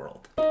Man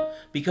world.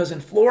 Because in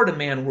Florida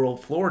Man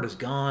world, Florida's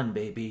gone,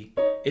 baby.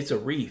 It's a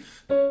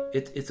reef.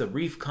 It's a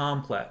reef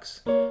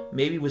complex.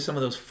 Maybe with some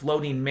of those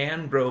floating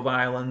mangrove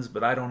islands,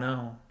 but I don't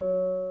know.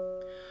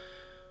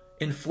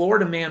 In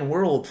Florida Man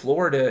world,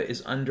 Florida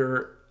is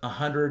under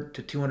 100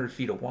 to 200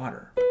 feet of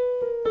water.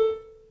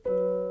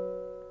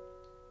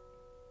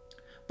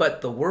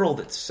 But the world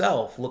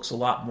itself looks a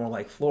lot more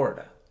like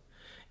Florida.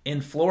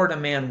 In Florida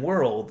Man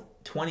world,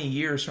 20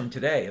 years from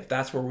today, if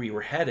that's where we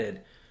were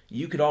headed,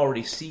 you could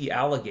already see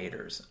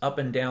alligators up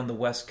and down the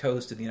west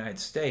coast of the United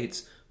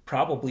States,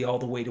 probably all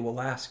the way to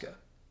Alaska.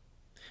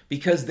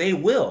 Because they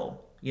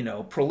will,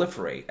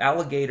 proliferate.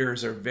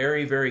 Alligators are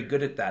very, very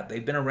good at that.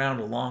 They've been around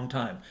a long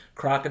time.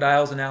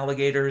 Crocodiles and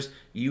alligators,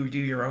 you do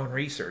your own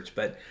research,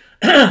 but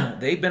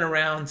they've been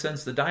around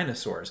since the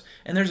dinosaurs.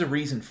 And there's a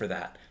reason for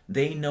that.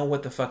 They know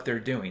what the fuck they're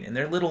doing. In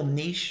their little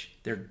niche,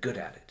 they're good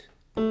at it.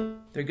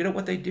 They're good at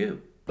what they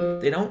do.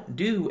 They don't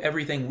do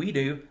everything we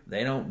do.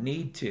 They don't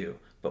need to.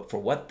 But for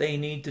what they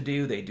need to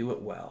do, they do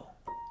it well.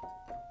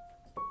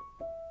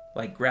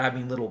 Like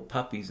grabbing little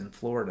puppies in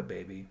Florida,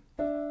 baby.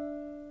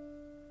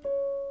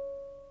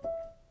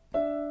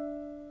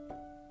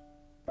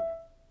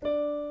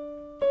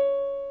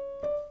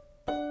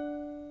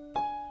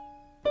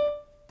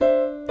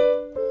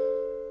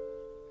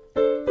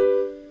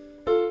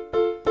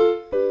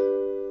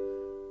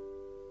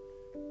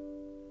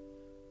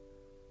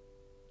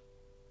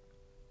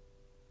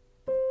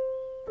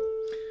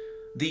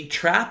 The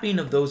trapping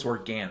of those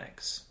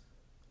organics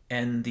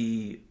and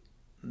the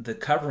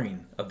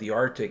covering of the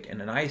Arctic in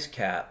an ice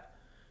cap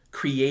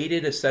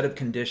created a set of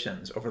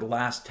conditions over the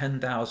last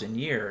 10,000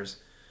 years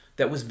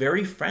that was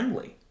very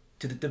friendly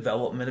to the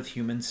development of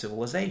human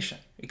civilization.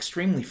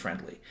 Extremely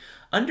friendly.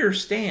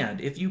 Understand,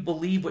 if you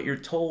believe what you're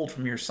told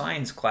from your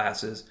science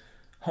classes,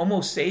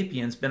 Homo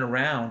sapiens been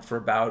around for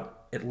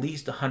about at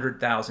least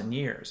 100,000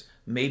 years,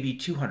 maybe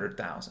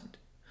 200,000.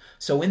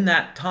 So in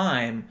that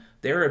time,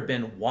 there have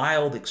been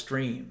wild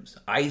extremes,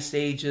 ice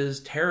ages,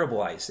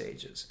 terrible ice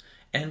ages,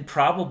 and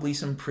probably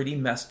some pretty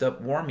messed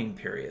up warming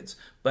periods,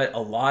 but a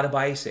lot of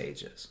ice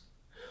ages.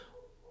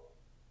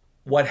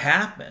 What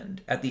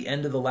happened at the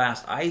end of the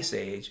last ice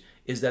age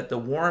is that the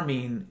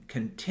warming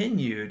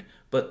continued,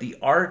 but the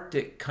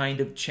Arctic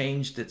kind of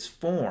changed its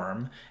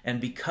form,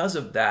 and because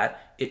of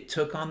that, it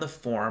took on the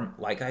form,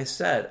 like I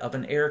said, of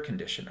an air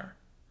conditioner.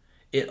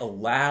 It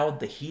allowed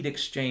the heat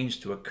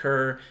exchange to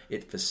occur.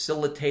 It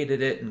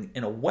facilitated it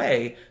in a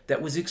way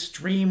that was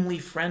extremely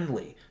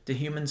friendly to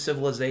human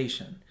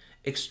civilization,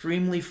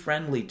 extremely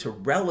friendly to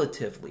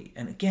relatively,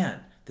 and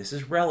again, this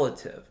is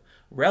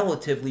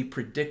relatively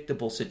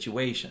predictable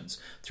situations.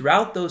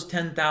 Throughout those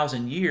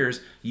 10,000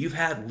 years, you've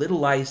had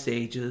little ice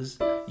ages,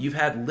 you've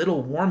had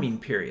little warming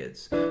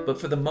periods,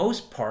 but for the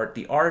most part,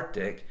 the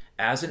Arctic,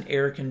 as an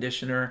air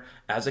conditioner,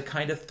 as a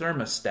kind of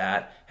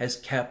thermostat, has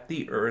kept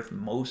the Earth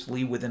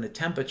mostly within a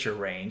temperature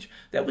range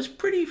that was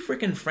pretty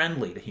freaking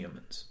friendly to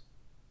humans.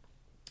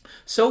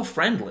 So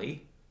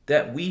friendly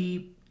that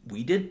we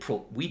did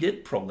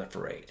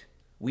proliferate.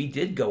 We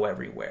did go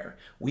everywhere.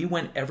 We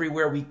went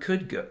everywhere we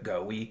could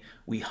go.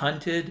 We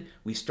hunted.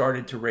 We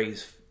started to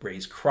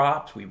raise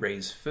crops. We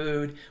raised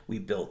food. We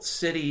built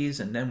cities,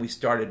 and then we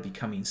started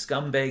becoming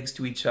scumbags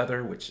to each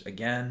other, which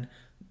again,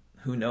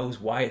 who knows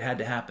why it had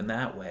to happen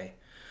that way.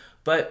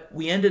 But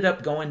we ended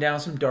up going down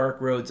some dark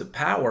roads of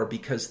power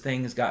because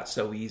things got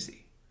so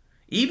easy.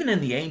 Even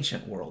in the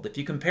ancient world, if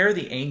you compare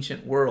the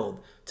ancient world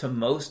to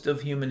most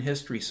of human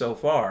history so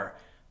far,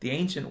 the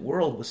ancient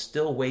world was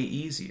still way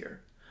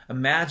easier.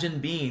 Imagine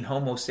being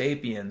Homo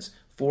sapiens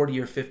 40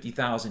 or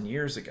 50,000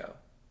 years ago.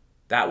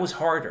 That was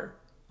harder,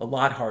 a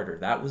lot harder.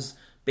 That was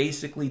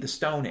basically the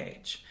Stone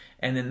Age.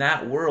 And in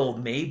that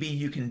world, maybe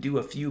you can do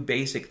a few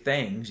basic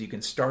things. You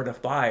can start a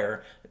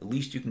fire. At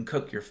least you can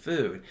cook your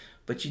food.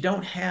 but you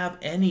don't have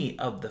any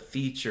of the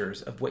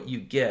features of what you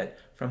get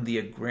from the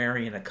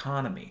agrarian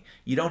economy.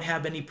 You don't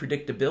have any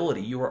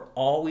predictability. You are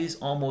always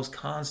almost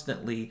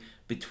constantly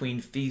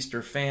between feast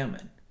or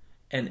famine.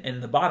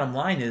 And the bottom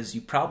line is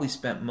you probably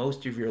spent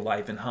most of your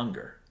life in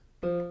hunger.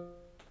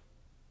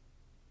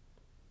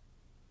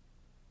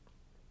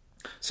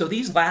 So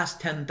these last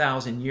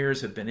 10,000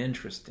 years have been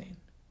interesting.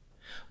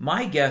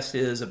 My guess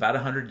is about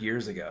 100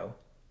 years ago,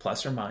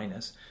 plus or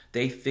minus,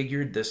 they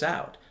figured this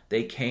out.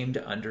 They came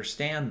to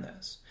understand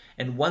this.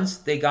 And once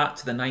they got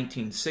to the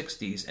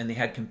 1960s and they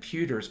had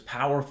computers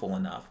powerful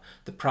enough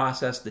to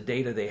process the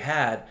data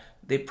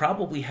they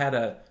probably had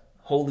a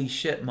holy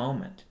shit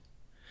moment.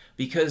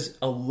 Because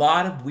a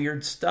lot of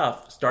weird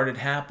stuff started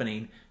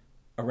happening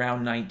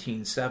around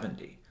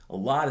 1970. A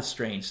lot of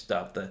strange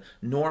stuff. The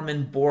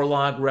Norman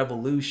Borlaug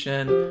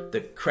Revolution,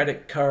 the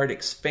credit card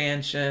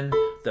expansion,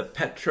 the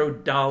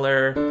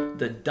petrodollar,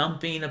 the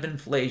dumping of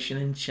inflation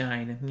in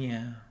China.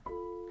 Yeah.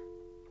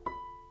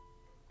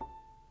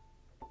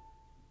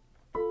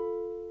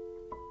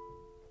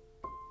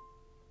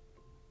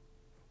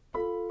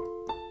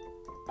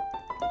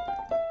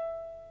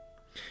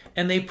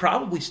 And they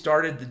probably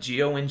started the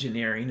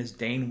geoengineering, as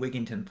Dane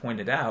Wigington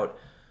pointed out,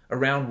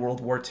 around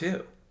World War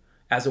II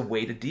as a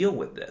way to deal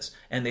with this.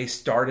 And they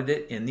started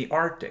it in the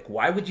Arctic.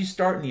 Why would you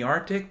start in the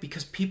Arctic?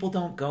 Because people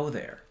don't go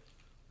there.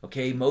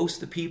 Okay, most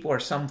of the people are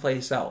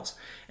someplace else.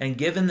 And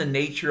given the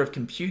nature of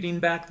computing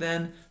back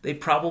then, they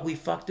probably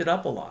fucked it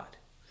up a lot.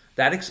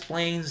 That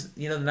explains,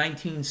 the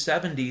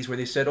 1970s where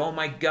they said, oh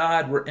my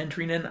God, we're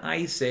entering an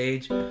ice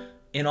age.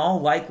 In all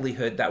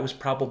likelihood, that was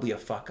probably a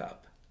fuck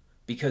up.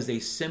 Because they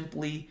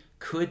simply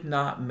could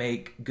not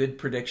make good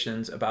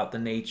predictions about the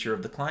nature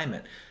of the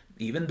climate.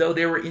 Even though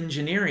they were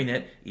engineering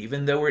it,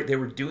 even though they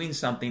were doing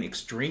something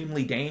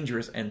extremely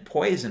dangerous and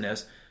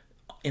poisonous,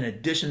 in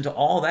addition to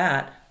all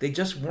that, they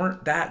just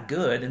weren't that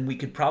good, and we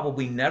could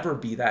probably never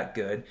be that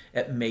good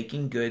at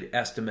making good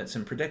estimates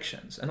and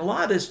predictions. And a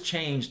lot of this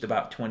changed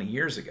about 20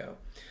 years ago.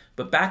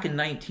 But back in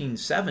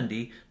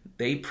 1970,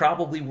 they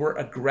probably were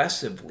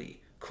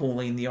aggressively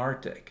cooling the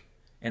Arctic.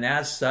 And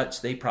as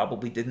such, they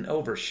probably didn't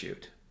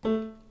overshoot.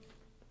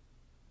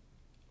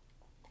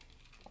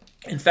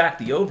 In fact,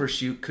 the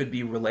overshoot could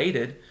be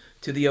related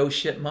to the oh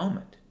shit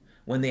moment,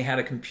 when they had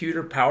a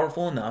computer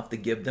powerful enough to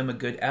give them a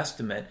good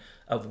estimate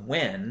of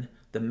when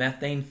the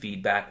methane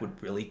feedback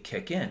would really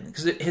kick in.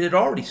 Because it had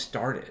already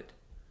started.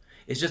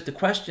 It's just the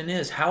question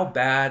is, how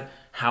bad,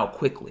 how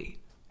quickly,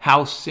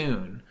 how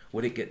soon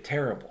would it get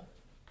terrible?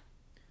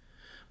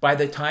 By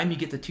the time you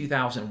get to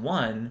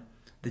 2001,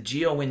 the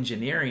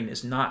geoengineering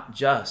is not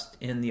just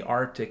in the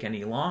Arctic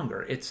any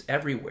longer. It's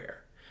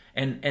everywhere.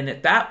 And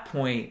at that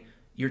point,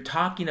 you're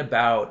talking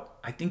about,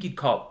 I think you'd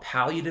call it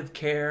palliative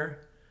care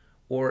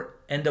or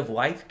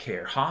end-of-life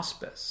care,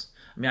 hospice.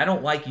 I mean, I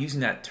don't like using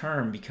that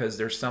term because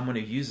there's someone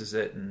who uses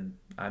it, and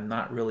I'm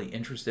not really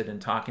interested in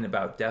talking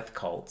about death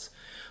cults.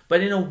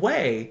 But in a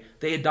way,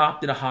 they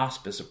adopted a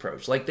hospice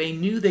approach. Like, they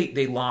knew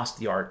they lost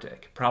the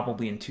Arctic,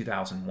 probably in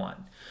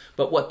 2001.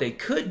 But what they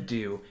could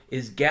do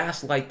is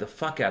gaslight the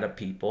fuck out of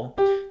people.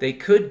 They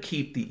could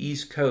keep the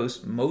East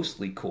Coast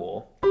mostly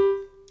cool.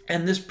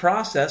 And this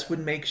process would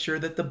make sure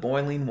that the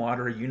boiling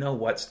water,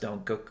 you-know-whats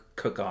don't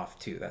cook off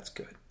too. That's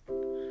good.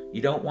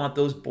 You don't want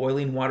those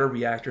boiling water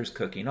reactors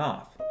cooking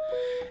off.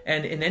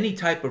 And in any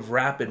type of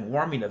rapid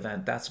warming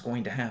event, that's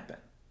going to happen.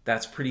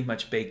 That's pretty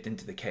much baked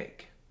into the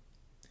cake.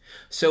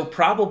 So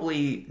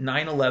probably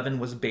 9/11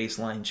 was a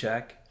baseline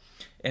check.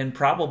 And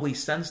probably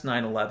since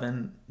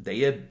 9/11, they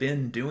have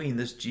been doing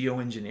this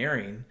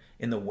geoengineering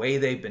in the way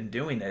they've been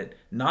doing it.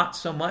 Not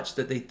so much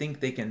that they think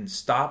they can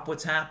stop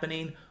what's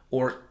happening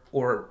or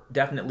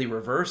definitely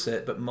reverse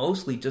it, but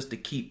mostly just to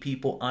keep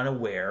people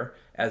unaware,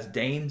 as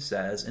Dane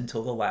says,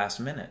 until the last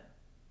minute.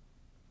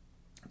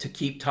 To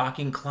keep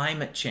talking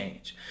climate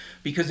change.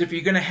 Because if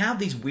you're going to have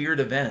these weird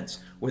events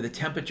where the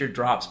temperature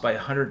drops by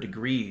 100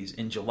 degrees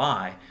in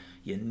July,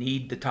 you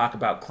need to talk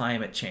about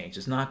climate change.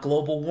 It's not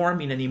global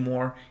warming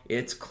anymore,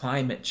 it's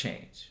climate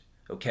change.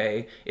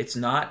 Okay? It's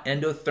not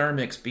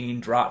endothermics being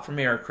dropped from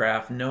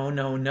aircraft.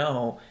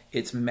 No.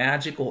 It's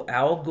magical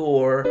Al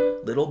Gore,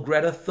 little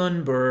Greta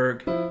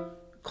Thunberg,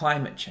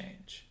 climate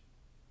change.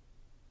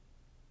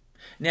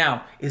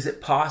 Now, is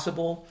it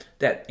possible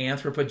that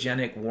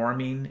anthropogenic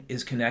warming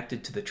is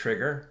connected to the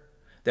trigger?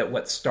 That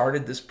what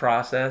started this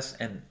process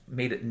and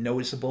made it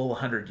noticeable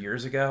 100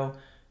 years ago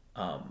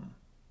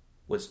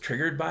was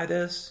triggered by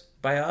this,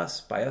 by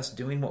us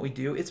doing what we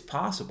do? It's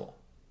possible.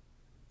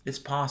 It's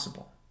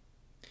possible.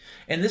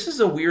 And this is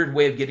a weird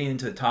way of getting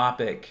into the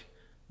topic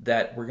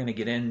that we're going to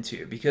get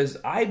into, because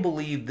I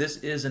believe this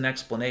is an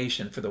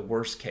explanation for the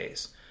worst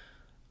case.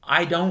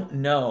 I don't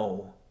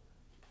know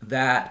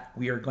that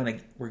we're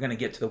going to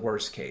get to the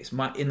worst case.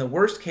 In the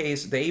worst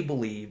case, they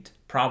believed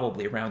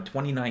probably around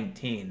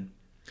 2019,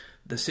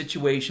 the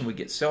situation would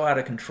get so out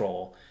of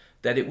control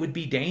that it would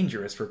be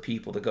dangerous for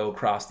people to go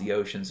across the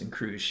oceans in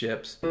cruise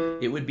ships.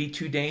 It would be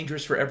too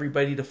dangerous for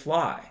everybody to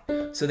fly.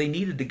 So they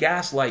needed to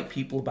gaslight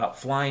people about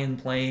flying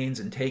planes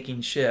and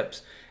taking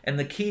ships. And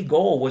the key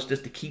goal was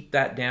just to keep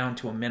that down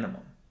to a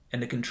minimum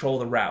and to control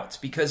the routes.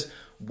 Because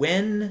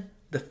when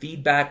the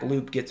feedback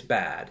loop gets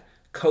bad,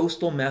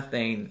 coastal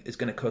methane is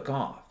going to cook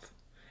off.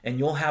 And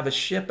you'll have a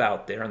ship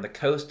out there on the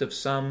coast of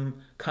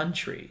some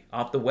country,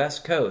 off the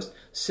west coast,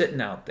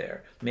 sitting out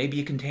there, maybe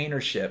a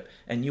container ship,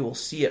 and you will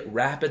see it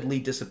rapidly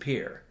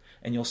disappear.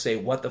 And you'll say,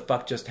 what the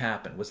fuck just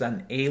happened? Was that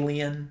an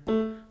alien?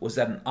 Was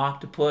that an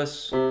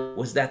octopus?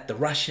 Was that the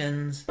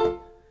Russians?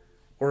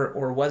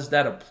 Or was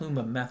that a plume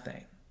of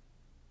methane?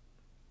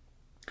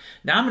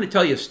 Now I'm going to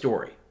tell you a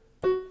story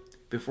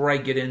before I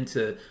get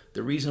into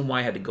the reason why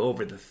I had to go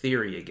over the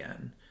theory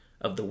again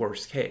of the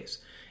worst case.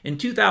 In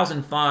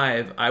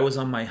 2005, I was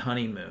on my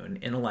honeymoon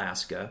in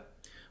Alaska.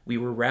 We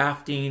were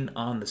rafting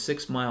on the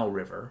 6 Mile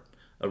River,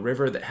 a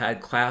river that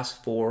had Class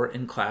 4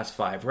 and Class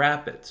 5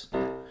 rapids.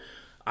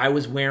 I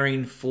was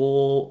wearing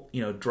full,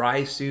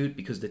 dry suit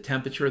because the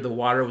temperature of the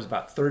water was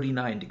about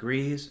 39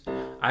 degrees.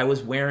 I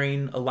was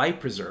wearing a life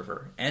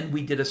preserver, and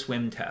we did a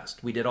swim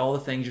test. We did all the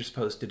things you're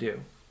supposed to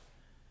do.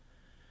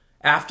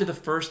 After the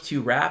first 2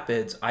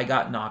 rapids, I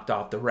got knocked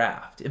off the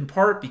raft, in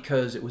part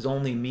because it was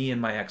only me and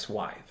my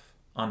ex-wife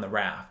on the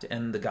raft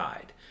and the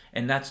guide.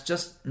 And that's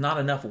just not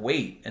enough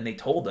weight. And they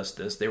told us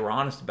this, they were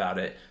honest about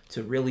it,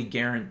 to really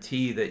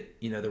guarantee that,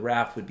 the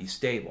raft would be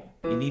stable.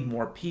 You need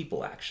more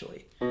people,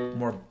 actually,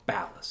 more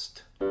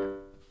ballast.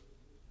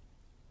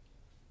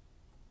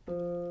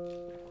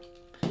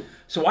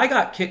 So I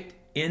got kicked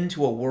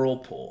into a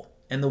whirlpool,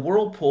 and the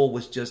whirlpool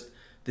was just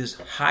this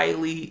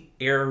highly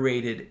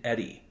aerated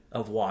eddy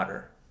of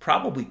water,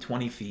 probably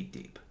 20 feet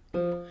deep.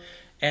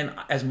 And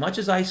as much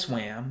as I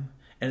swam,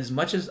 and as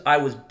much as I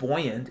was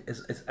buoyant,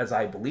 as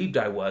I believed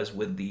I was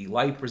with the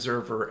life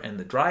preserver and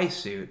the dry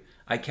suit,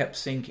 I kept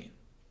sinking.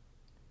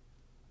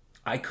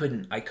 I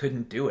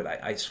couldn't do it.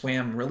 I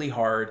swam really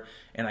hard,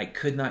 and I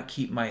could not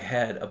keep my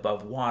head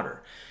above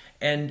water.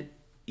 And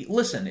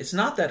listen, it's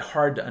not that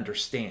hard to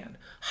understand.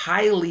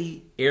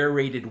 Highly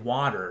aerated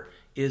water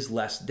is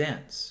less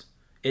dense.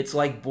 It's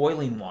like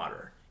boiling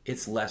water.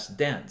 It's less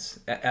dense.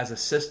 As a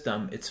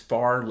system, it's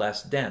far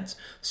less dense.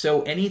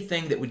 So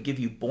anything that would give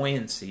you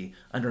buoyancy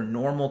under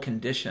normal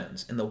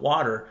conditions in the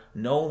water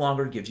no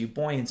longer gives you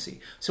buoyancy.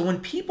 So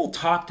when people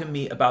talk to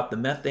me about the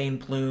methane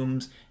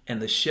plumes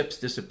and the ships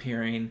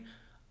disappearing,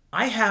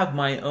 I have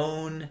my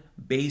own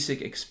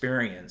basic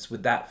experience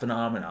with that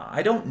phenomena.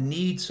 I don't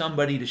need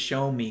somebody to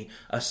show me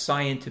a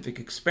scientific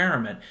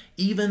experiment,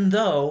 even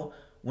though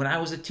when I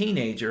was a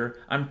teenager,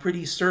 I'm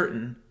pretty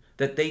certain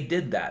that they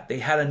did that. They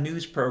had a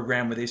news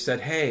program where they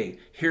said, hey,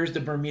 here's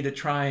the Bermuda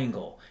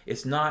Triangle.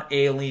 It's not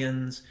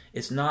aliens.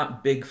 It's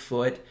not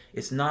Bigfoot.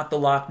 It's not the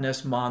Loch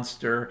Ness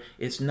Monster.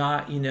 It's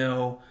not,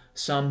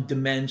 some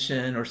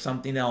dimension or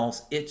something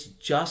else. It's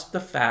just the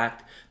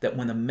fact that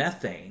when the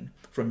methane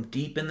from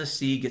deep in the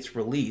sea gets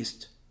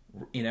released,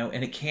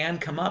 and it can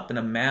come up in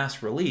a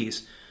mass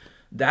release,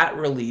 that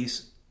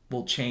release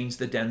will change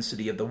the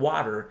density of the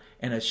water,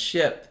 and a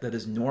ship that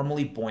is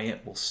normally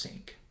buoyant will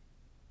sink.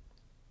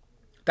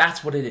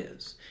 That's what it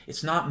is.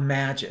 It's not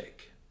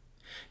magic.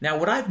 Now,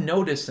 what I've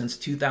noticed since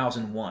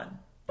 2001,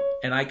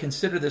 and I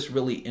consider this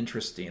really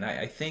interesting,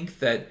 I think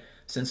that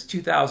since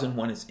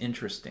 2001 is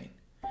interesting,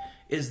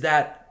 is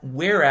that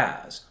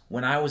whereas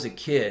when I was a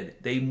kid,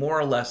 they more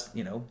or less,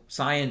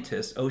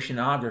 scientists,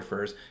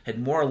 oceanographers, had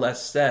more or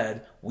less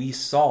said, we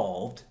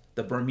solved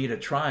the Bermuda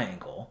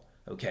Triangle,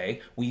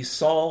 okay? We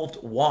solved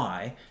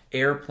why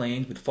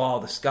airplanes would fall out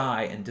of the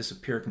sky and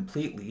disappear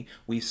completely.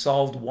 We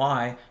solved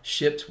why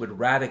ships would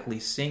radically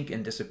sink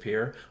and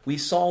disappear. We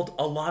solved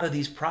a lot of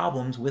these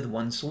problems with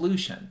one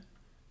solution,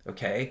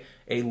 okay?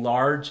 A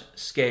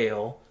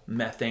large-scale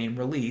methane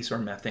release or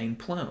methane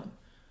plume.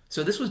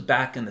 So this was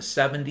back in the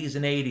 70s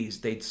and 80s,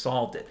 they'd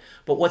solved it.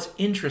 But what's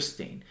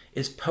interesting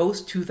is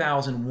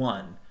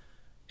post-2001,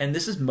 and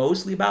this is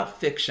mostly about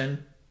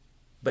fiction,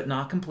 but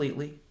not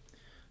completely.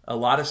 A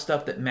lot of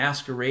stuff that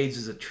masquerades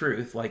as a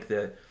truth, like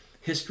the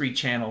History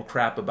Channel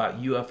crap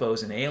about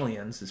UFOs and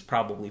aliens, is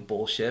probably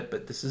bullshit,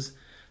 but this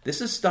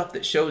is stuff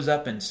that shows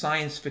up in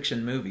science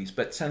fiction movies.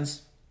 But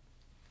since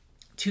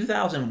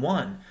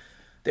 2001,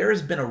 there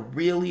has been a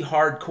really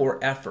hardcore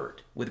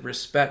effort with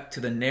respect to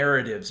the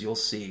narratives you'll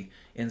see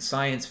in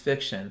science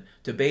fiction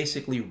to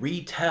basically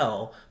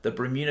retell the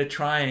Bermuda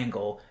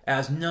Triangle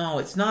as, no,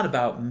 it's not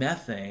about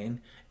methane,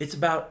 it's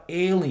about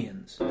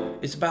aliens,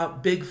 it's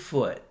about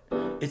Bigfoot,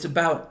 it's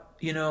about,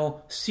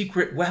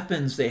 secret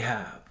weapons they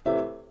have.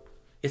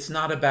 It's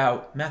not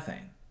about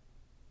methane.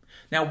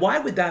 Now, why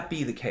would that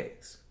be the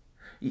case?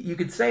 You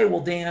could say, well,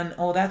 Dan,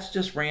 that's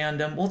just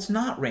random. Well, it's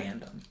not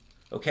random,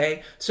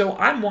 okay? So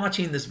I'm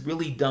watching this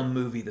really dumb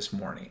movie this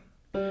morning,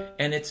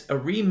 and it's a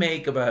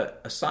remake of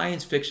a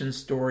science fiction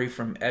story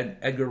from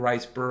Edgar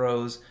Rice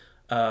Burroughs'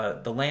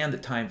 The Land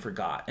That Time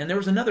Forgot. And there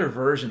was another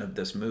version of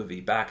this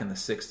movie back in the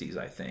 60s,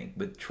 I think,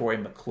 with Troy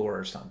McClure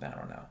or something. I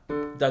don't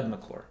know. Doug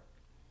McClure.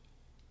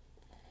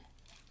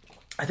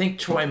 I think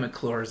Troy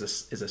McClure is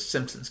a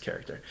Simpsons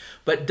character.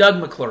 But Doug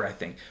McClure, I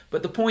think.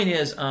 But the point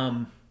is,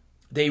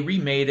 they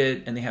remade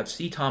it, and they have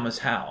C. Thomas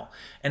Howell.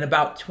 And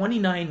about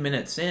 29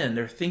 minutes in,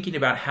 they're thinking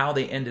about how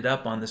they ended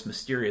up on this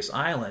mysterious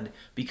island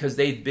because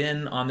they'd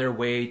been on their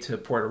way to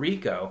Puerto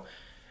Rico.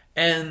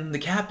 And the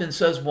captain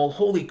says, well,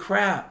 holy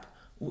crap,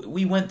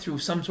 we went through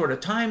some sort of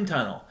time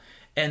tunnel.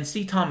 And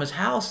C. Thomas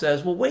Howell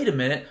says, well, wait a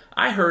minute,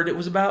 I heard it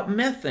was about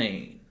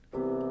methane.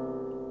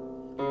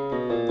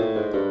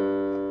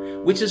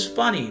 Which is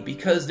funny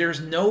because there's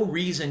no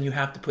reason you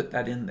have to put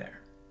that in there.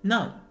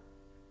 None.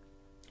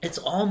 It's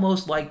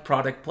almost like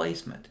product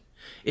placement.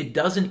 It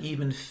doesn't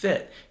even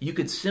fit. You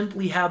could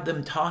simply have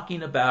them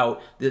talking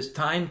about this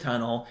time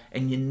tunnel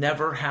and you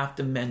never have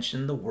to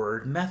mention the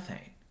word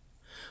methane.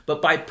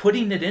 But by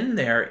putting it in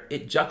there,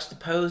 it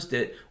juxtaposed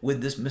it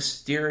with this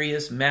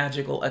mysterious,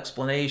 magical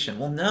explanation.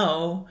 Well,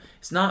 no,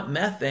 it's not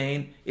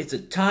methane. It's a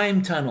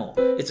time tunnel.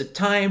 It's a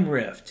time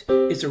rift.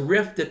 It's a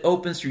rift that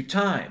opens through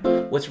time.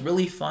 What's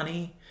really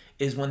funny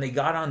is when they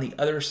got on the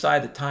other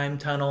side of the time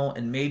tunnel,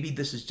 and maybe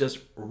this is just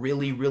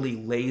really, really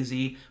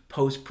lazy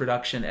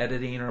post-production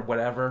editing or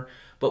whatever,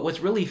 but what's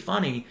really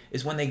funny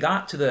is when they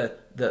got to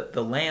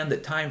the land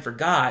that time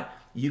forgot,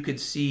 you could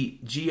see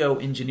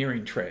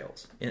geoengineering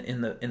trails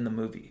in the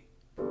movie.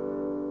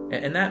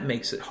 And that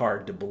makes it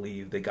hard to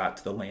believe they got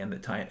to the land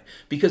that time...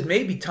 Because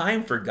maybe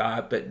time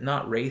forgot, but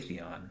not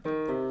Raytheon.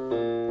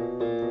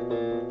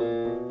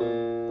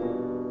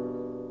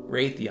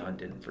 Raytheon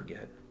didn't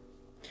forget.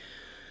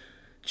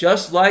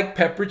 Just like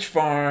Pepperidge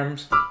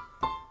Farms,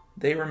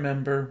 they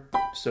remember,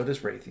 so does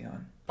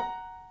Raytheon.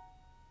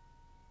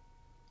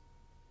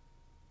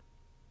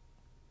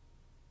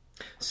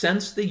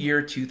 Since the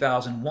year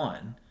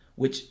 2001,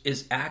 which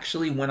is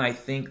actually when I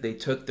think they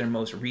took their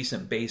most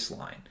recent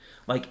baseline.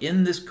 Like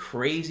in this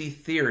crazy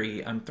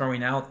theory I'm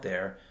throwing out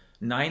there,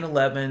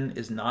 9/11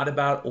 is not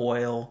about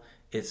oil,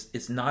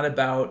 it's not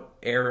about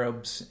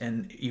Arabs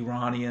and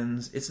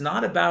Iranians, it's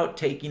not about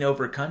taking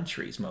over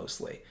countries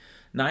mostly.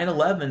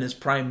 9/11 is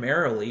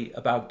primarily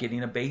about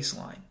getting a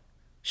baseline,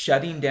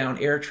 shutting down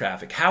air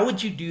traffic. How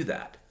would you do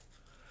that?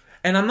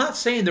 And I'm not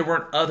saying there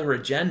weren't other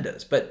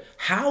agendas, but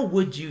how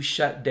would you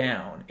shut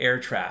down air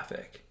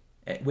traffic,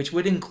 which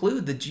would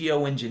include the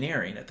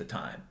geoengineering at the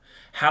time?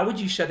 How would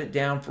you shut it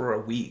down for a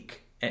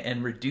week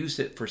and reduce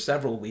it for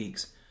several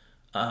weeks?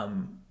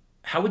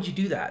 How would you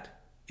do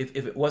that if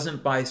it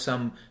wasn't by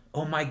some,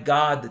 oh my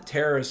God, the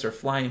terrorists are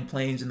flying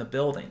planes in the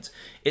buildings?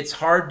 It's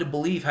hard to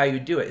believe how you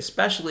do it,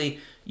 especially,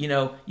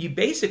 you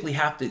basically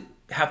have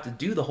to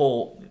do the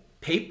whole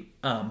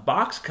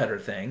box cutter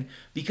thing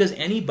because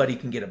anybody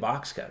can get a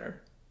box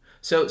cutter.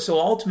 So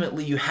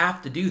ultimately you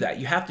have to do that.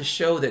 You have to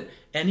show that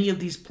any of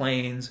these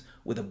planes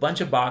with a bunch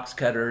of box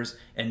cutters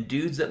and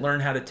dudes that learn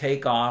how to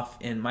take off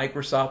in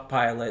Microsoft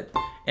Pilot,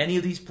 any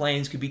of these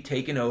planes could be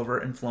taken over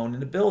and flown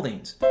into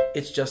buildings.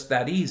 It's just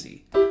that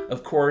easy.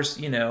 Of course,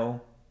 the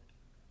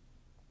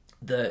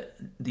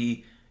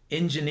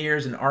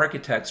engineers and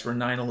architects for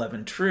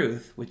 9/11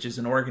 Truth, which is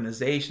an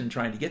organization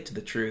trying to get to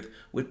the truth,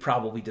 would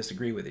probably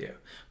disagree with you.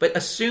 But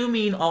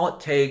assuming all it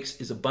takes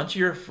is a bunch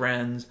of your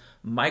friends,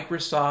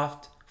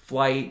 Microsoft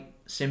Flight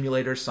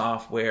Simulator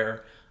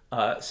software,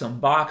 some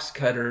box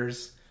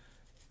cutters,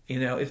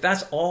 if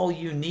that's all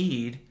you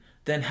need,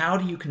 then how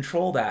do you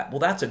control that? Well,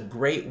 that's a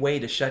great way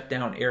to shut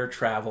down air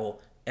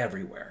travel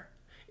everywhere.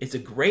 It's a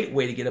great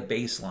way to get a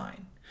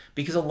baseline.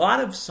 Because a lot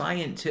of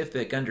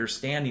scientific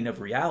understanding of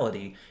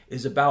reality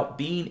is about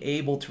being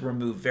able to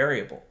remove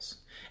variables.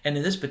 And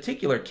in this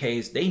particular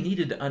case, they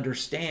needed to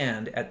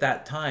understand at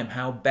that time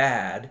how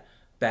bad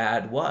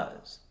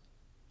was.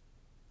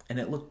 And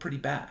it looked pretty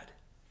bad.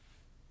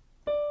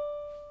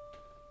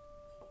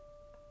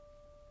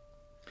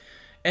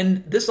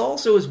 And this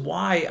also is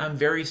why I'm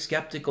very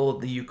skeptical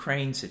of the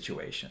Ukraine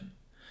situation.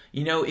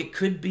 It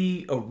could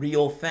be a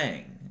real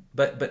thing,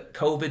 but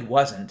COVID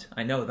wasn't.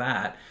 I know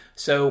that.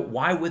 So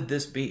why would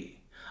this be?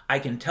 I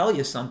can tell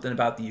you something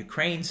about the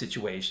Ukraine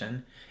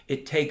situation.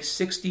 It takes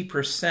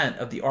 60%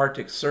 of the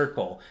Arctic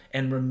Circle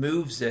and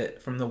removes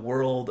it from the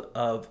world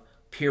of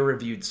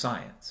peer-reviewed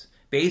science.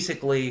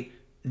 Basically,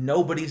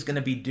 nobody's going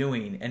to be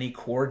doing any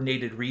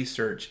coordinated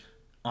research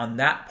on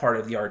that part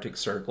of the Arctic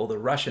Circle, the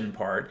Russian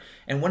part,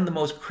 and one of the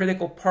most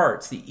critical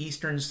parts, the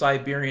Eastern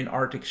Siberian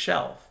Arctic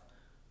Shelf,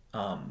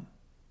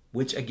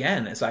 which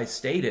again, as I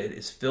stated,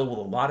 is filled with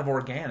a lot of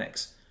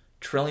organics,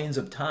 trillions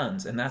of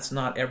tons, and that's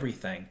not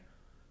everything.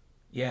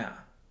 Yeah,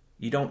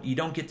 you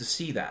don't get to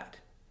see that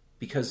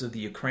because of the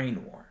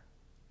Ukraine war.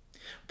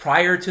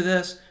 Prior to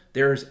this,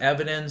 there's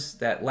evidence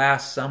that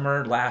last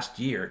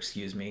year,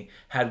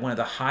 had one of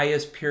the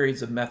highest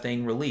periods of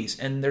methane release.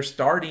 And they're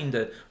starting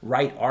to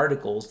write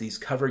articles, these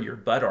cover your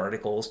butt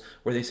articles,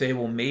 where they say,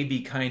 well,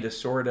 maybe kind of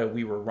sort of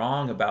we were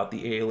wrong about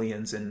the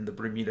aliens in the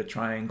Bermuda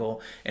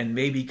Triangle, and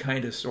maybe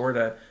kind of sort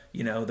of,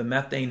 the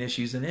methane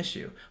issue is an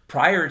issue.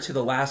 Prior to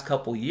the last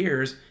couple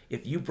years,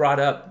 if you brought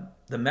up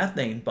the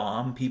methane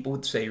bomb, people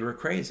would say you were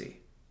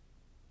crazy.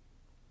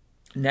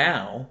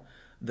 Now,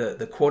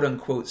 the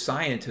quote-unquote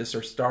scientists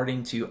are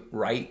starting to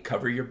write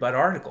cover-your-butt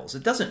articles.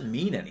 It doesn't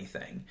mean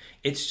anything.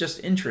 It's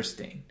just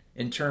interesting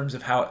in terms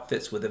of how it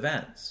fits with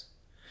events.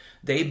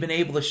 They've been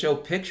able to show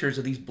pictures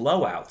of these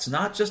blowouts,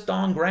 not just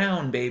on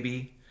ground,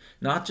 baby,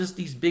 not just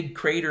these big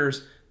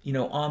craters,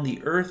 on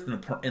the earth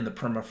in the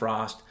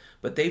permafrost,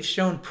 but they've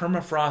shown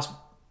permafrost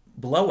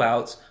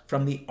blowouts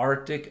from the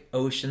Arctic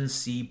Ocean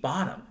sea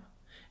bottom.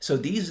 So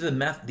these are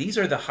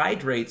the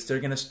hydrates that are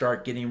going to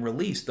start getting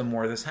released the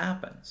more this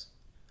happens.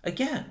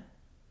 Again,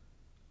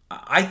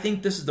 I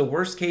think this is the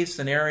worst case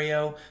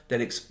scenario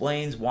that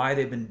explains why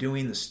they've been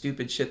doing the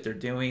stupid shit they're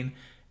doing.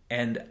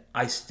 And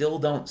I still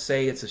don't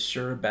say it's a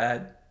sure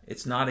bet.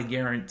 It's not a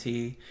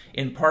guarantee,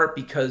 in part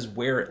because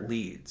where it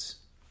leads,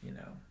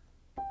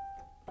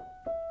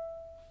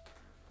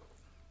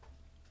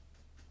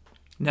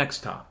 Next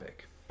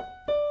topic.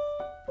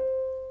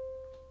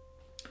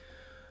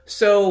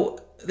 So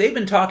they've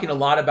been talking a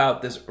lot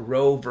about this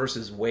Roe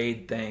versus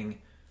Wade thing,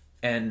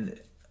 and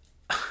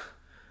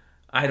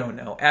I don't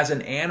know. As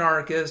an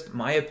anarchist,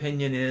 my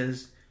opinion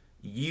is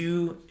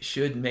you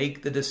should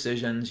make the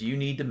decisions you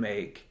need to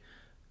make.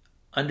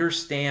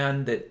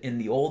 Understand that in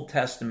the Old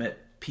Testament,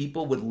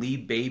 people would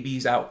leave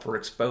babies out for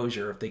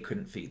exposure if they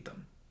couldn't feed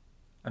them.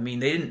 I mean,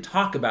 they didn't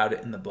talk about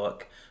it in the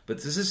book, but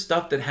this is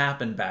stuff that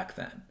happened back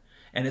then.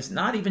 And it's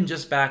not even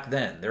just back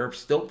then. There are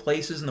still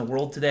places in the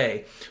world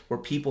today where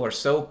people are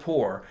so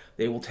poor,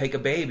 they will take a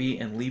baby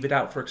and leave it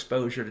out for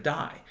exposure to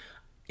die.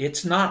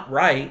 It's not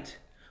right,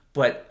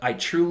 but I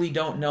truly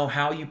don't know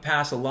how you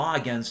pass a law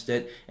against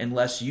it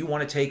unless you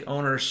want to take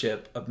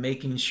ownership of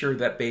making sure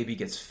that baby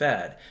gets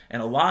fed.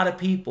 And a lot of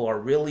people are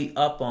really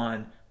up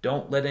on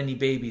don't let any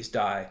babies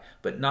die,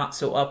 but not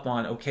so up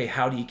on, okay,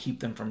 how do you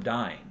keep them from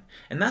dying?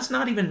 And that's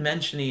not even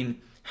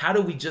mentioning how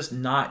do we just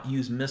not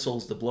use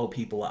missiles to blow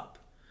people up?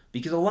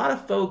 Because a lot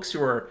of folks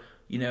who are,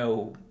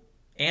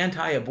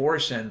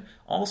 anti-abortion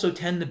also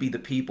tend to be the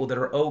people that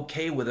are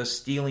okay with us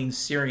stealing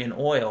Syrian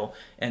oil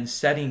and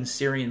setting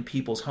Syrian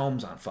people's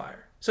homes on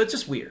fire. So it's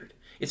just weird.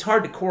 It's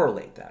hard to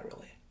correlate that,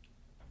 really.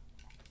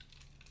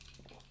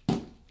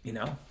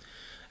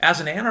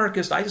 As an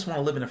anarchist, I just want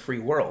to live in a free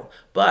world.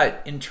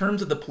 But in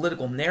terms of the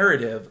political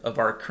narrative of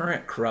our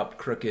current corrupt,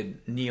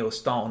 crooked,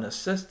 neo-Stalinist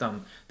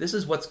system, this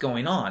is what's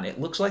going on. It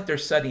looks like they're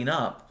setting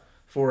up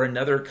for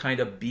another kind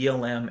of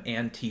BLM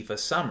Antifa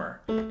summer.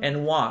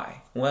 And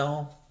why?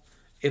 Well,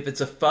 if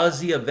it's a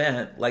fuzzy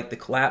event like the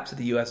collapse of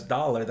the US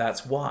dollar,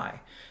 that's why.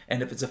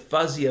 And if it's a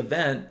fuzzy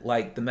event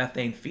like the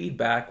methane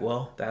feedback,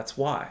 well, that's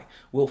why.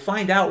 We'll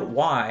find out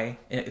why,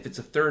 if it's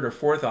a third or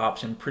fourth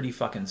option, pretty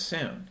fucking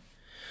soon.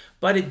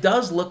 But it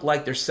does look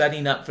like they're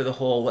setting up for the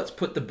whole, let's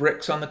put the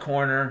bricks on the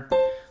corner,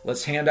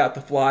 let's hand out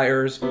the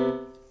flyers,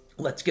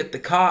 let's get the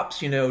cops,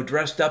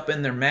 dressed up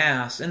in their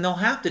masks, and they'll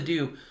have to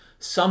do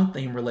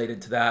something related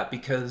to that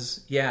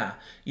because,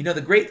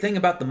 the great thing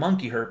about the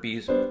monkey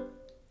herpes,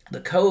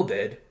 the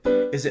COVID,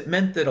 is it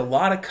meant that a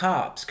lot of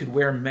cops could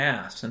wear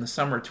masks in the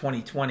summer of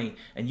 2020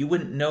 and you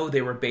wouldn't know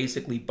they were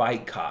basically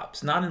bike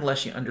cops, not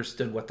unless you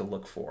understood what to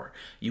look for.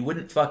 You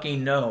wouldn't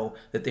fucking know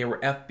that they were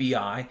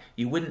FBI.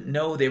 You wouldn't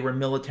know they were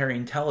military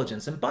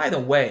intelligence. And by the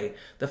way,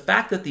 the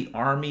fact that the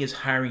Army is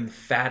hiring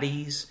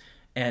fatties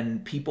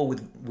and people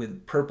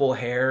with purple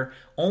hair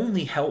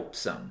only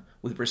helps them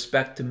with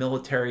respect to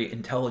military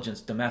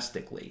intelligence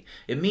domestically.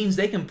 It means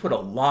they can put a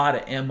lot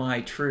of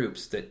MI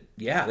troops that,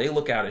 they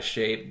look out of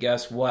shape.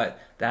 Guess what?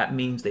 That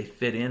means they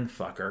fit in,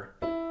 fucker.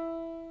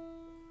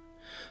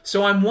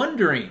 So I'm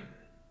wondering,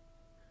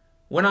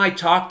 when I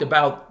talked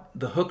about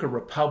the hooker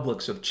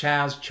republics of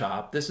CHAZ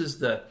CHOP, this is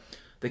the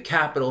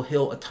Capitol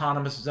Hill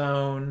Autonomous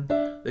Zone,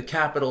 the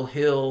Capitol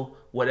Hill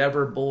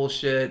whatever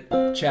bullshit,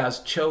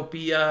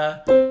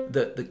 CHAZ-chopia,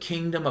 the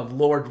Kingdom of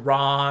Lord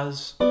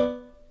Raz.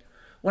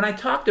 When I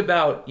talked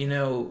about,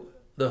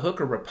 the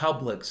hooker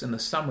republics in the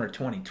summer of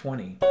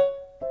 2020,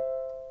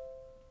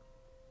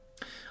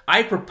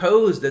 I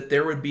proposed that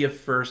there would be a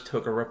first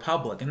hooker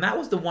republic. And that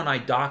was the one I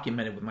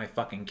documented with my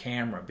fucking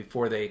camera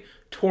before they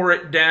tore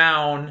it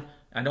down.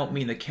 I don't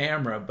mean the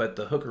camera, but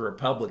the hooker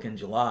republic in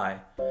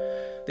July.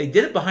 They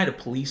did it behind a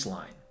police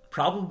line,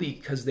 probably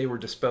because they were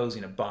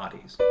disposing of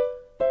bodies.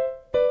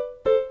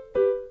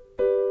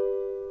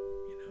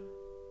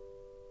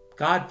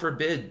 God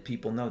forbid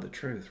people know the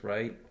truth,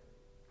 right?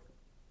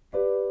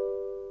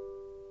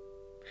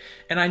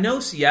 And I know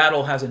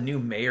Seattle has a new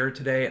mayor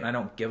today, and I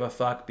don't give a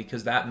fuck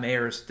because that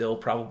mayor is still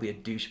probably a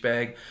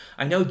douchebag.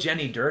 I know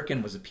Jenny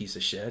Durkin was a piece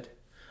of shit.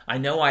 I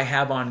know I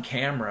have on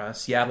camera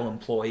Seattle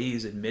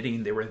employees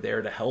admitting they were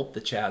there to help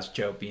the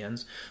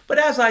CHAZ-chopians. But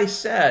as I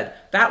said,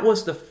 that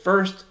was the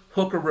first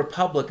hooker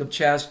republic of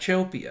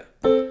CHAZ-chopia.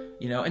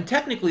 And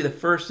technically the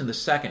first and the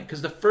second,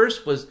 because the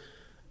first was,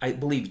 I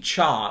believe,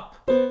 CHOP,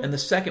 and the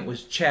second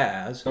was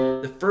CHAZ.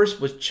 The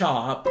first was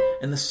CHOP,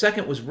 and the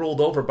second was ruled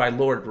over by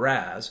Lord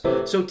Raz.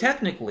 So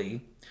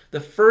technically, the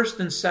first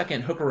and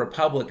second hooker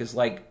republic is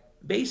like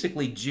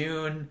basically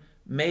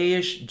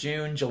May-ish,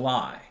 June,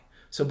 July.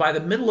 So by the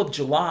middle of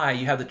July,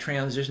 you have the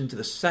transition to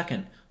the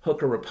second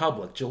hooker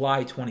republic,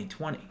 July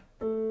 2020.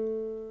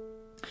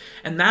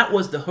 And that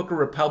was the hooker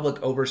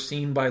republic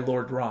overseen by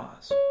Lord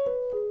Raz.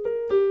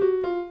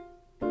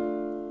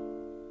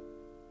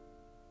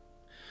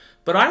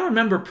 But I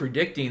remember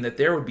predicting that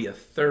there would be a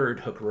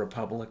third Hooker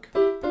Republic.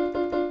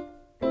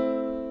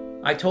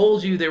 I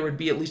told you there would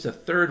be at least a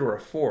third or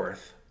a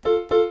fourth.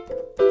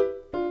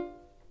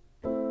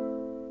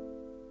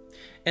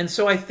 And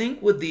so I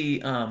think with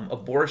the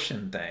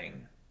abortion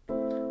thing,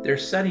 they're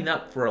setting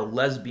up for a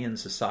lesbian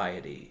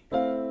society.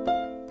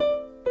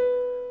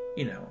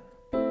 You know,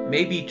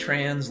 maybe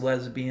trans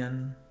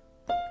lesbian.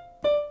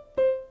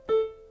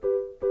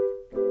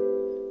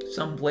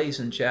 Someplace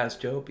in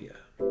CHOP-CHAZ.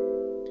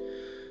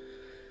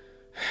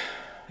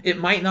 It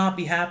might not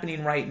be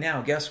happening right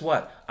now. Guess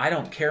what? I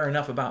don't care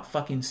enough about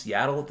fucking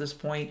Seattle at this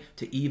point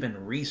to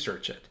even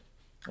research it.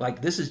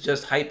 Like, this is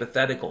just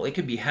hypothetical. It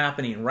could be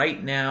happening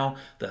right now.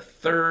 The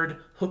third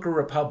Hooker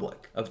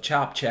Republic of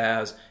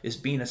CHOP-CHAZ is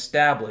being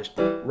established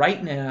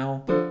right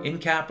now in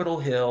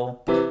Capitol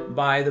Hill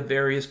by the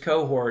various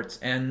cohorts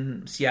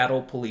and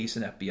Seattle police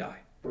and FBI.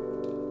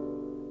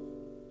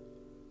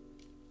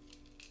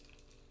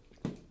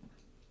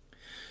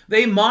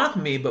 They mock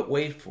me, but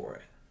wait for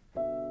it.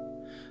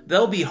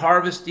 They'll be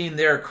harvesting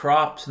their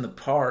crops in the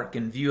park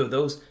in view of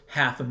those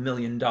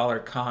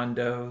 $500,000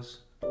 condos.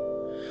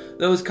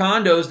 Those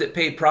condos that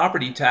paid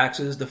property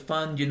taxes to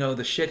fund, the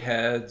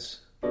shitheads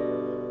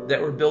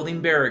that were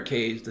building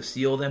barricades to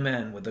seal them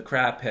in with the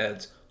crap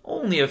heads,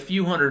 only a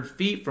few hundred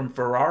feet from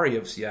Ferrari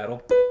of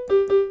Seattle.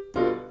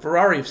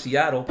 Ferrari of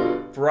Seattle,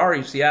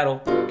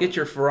 get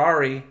your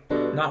Ferrari,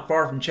 not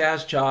far from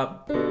Chaz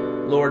Chop,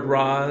 Lord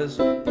Roz,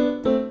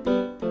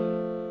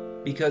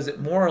 because it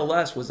more or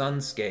less was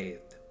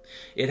unscathed.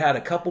 It had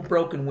a couple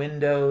broken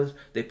windows.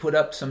 They put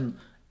up some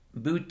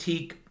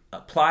boutique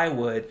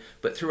plywood,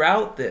 but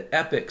throughout the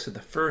epics of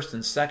the first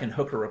and second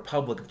Hooker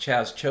Republic of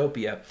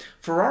CHAZ-CHOPIA,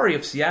 Ferrari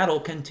of Seattle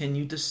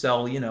continued to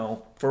sell,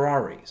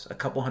 Ferraris a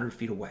couple hundred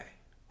feet away.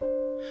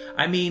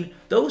 I mean,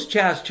 those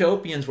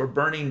CHAZ-CHOPians were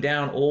burning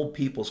down old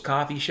people's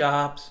coffee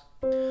shops.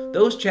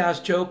 Those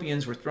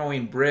CHAZ-CHOPians were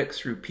throwing bricks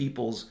through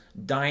people's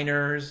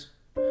diners.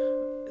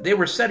 They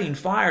were setting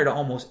fire to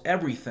almost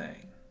everything.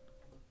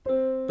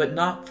 But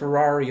not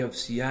Ferrari of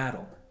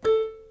Seattle.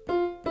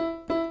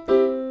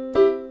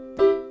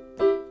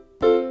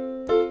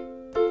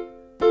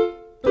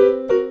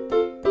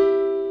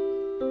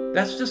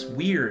 That's just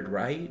weird,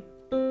 right?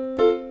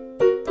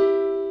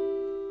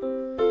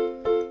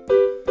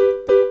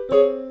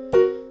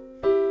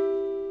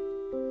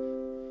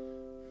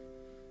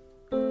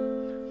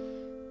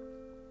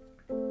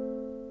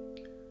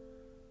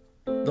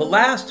 The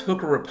last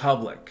Hooker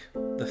Republic,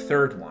 the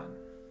third one,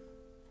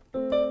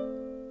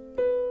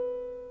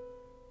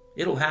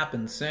 it'll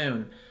happen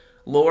soon.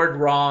 Lord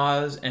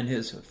Roz and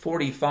his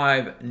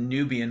 45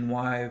 Nubian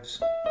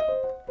wives,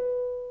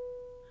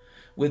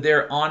 with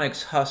their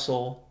onyx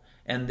hustle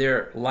and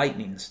their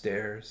lightning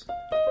stares.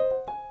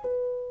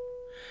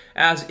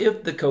 As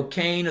if the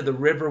cocaine of the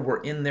river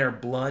were in their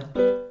blood,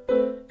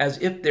 as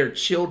if their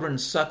children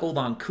suckled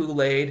on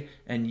Kool-Aid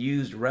and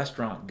used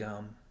restaurant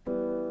gum.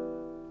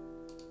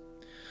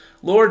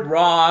 Lord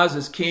Roz,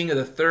 as king of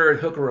the third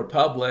Hooker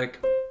Republic,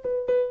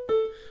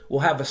 will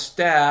have a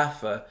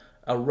staff, a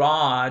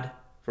rod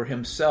for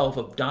himself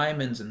of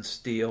diamonds and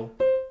steel,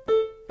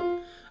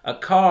 a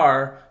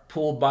car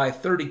pulled by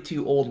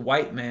 32 old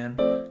white men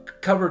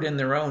covered in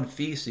their own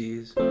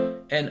feces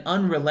and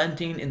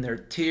unrelenting in their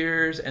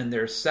tears and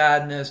their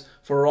sadness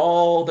for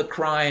all the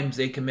crimes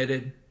they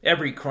committed,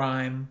 every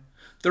crime.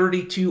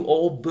 32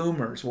 old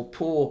boomers will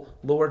pull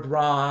Lord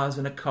Roz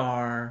in a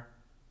car.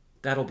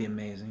 That'll be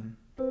amazing.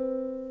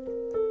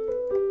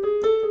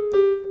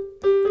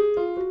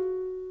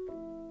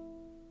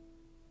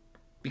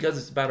 Because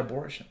it's about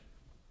abortion.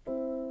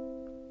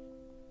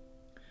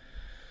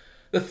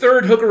 The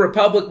third Hooker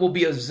Republic will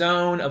be a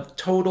zone of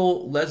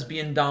total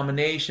lesbian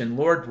domination.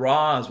 Lord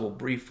Roz will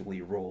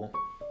briefly rule.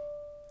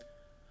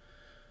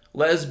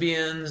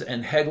 Lesbians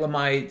and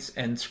Heglamites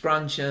and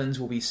Scrunchions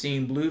will be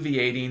seen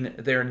bluviating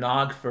their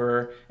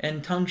nogfur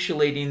and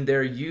punctuating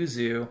their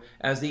yuzu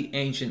as the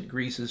ancient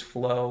Greases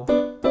flow.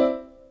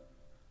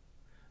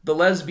 The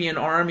lesbian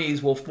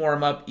armies will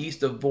form up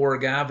east of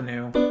Vorg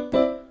Avenue,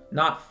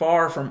 not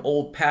far from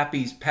old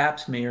Pappy's Pap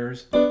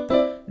Smears,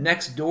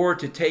 next door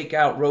to Take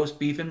Out Roast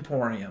Beef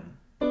Emporium.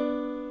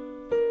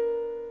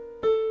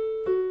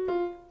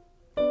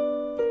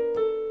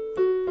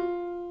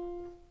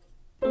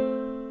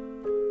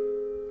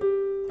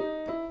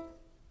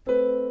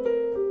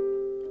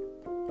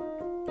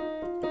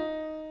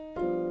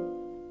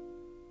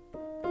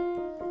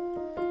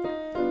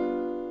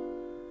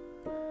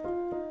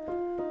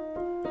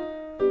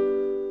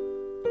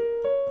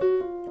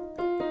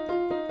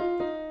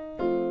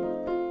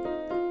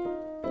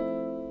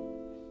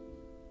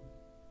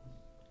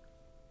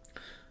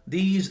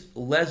 These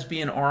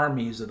lesbian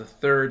armies of the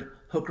third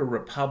Hooker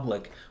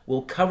Republic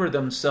will cover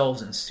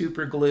themselves in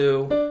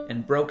superglue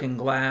and broken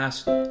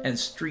glass and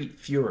street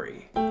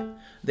fury.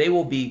 They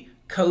will be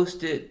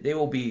coated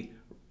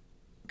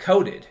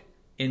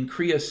in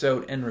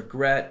creosote and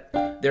regret.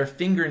 Their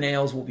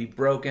fingernails will be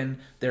broken,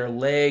 their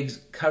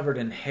legs covered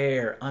in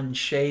hair,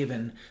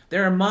 unshaven,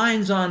 their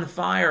minds on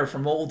fire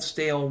from old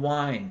stale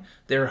wine,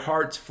 their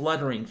hearts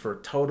fluttering for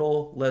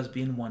total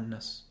lesbian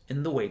oneness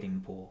in the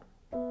waiting pool.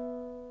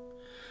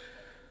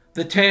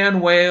 The tan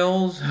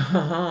whales,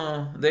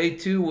 they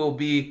too will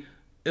be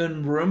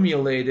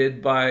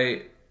unrumulated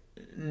by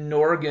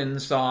Norgan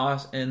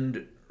sauce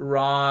and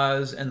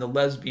Roz, and the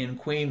lesbian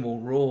queen will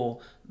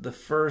rule. The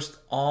first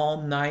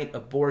all-night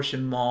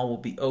abortion mall will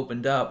be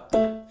opened up,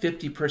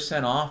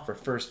 50% off for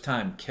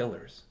first-time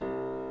killers.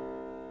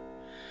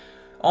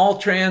 All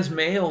trans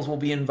males will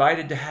be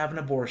invited to have an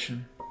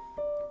abortion.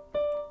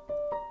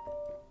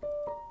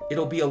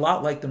 It'll be a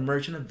lot like the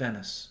Merchant of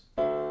Venice.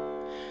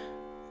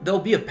 There'll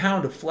be a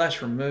pound of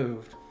flesh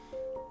removed.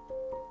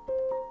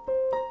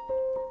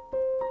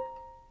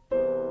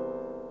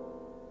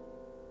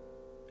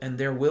 And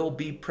there will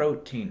be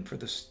protein for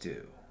the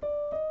stew.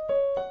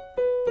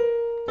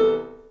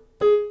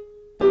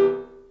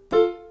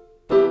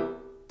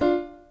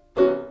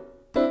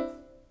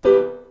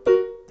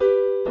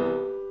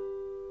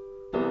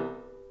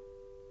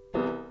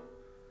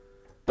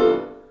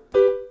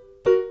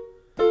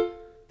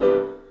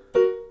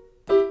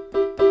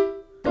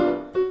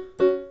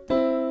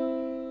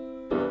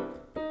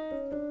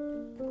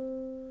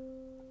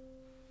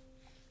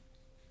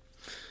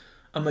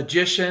 A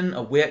magician,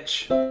 a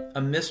witch,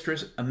 a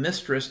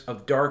mistress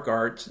of dark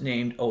arts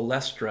named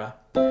Olestra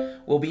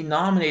will be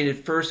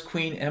nominated first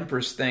Queen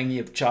Empress thingy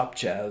of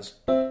CHOP-CHAZ.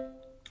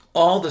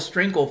 All the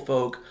Strinkle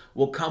folk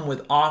will come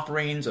with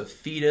offerings of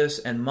fetus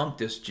and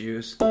munctus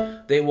juice.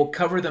 They will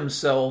cover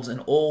themselves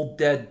in old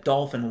dead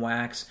dolphin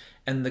wax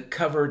and the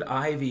covered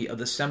ivy of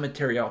the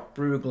cemetery off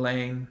Brugge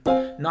Lane,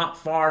 not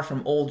far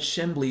from old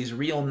Shimbley's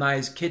real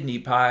nice kidney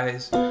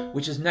pies,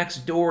 which is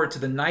next door to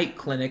the night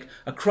clinic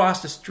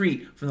across the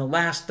street from the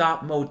Last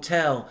Stop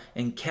Motel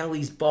and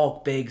Kelly's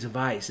Bulk Bags of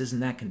Ice. Isn't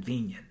that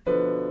convenient?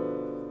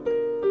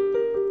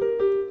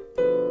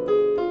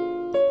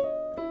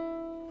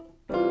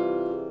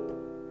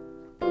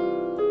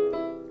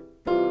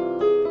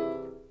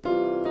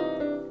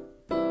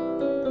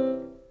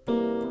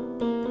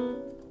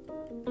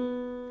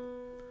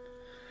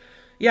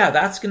 Yeah,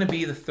 that's going to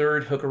be the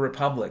third Hooker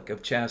Republic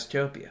of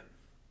Chaztopia.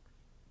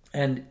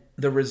 And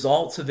the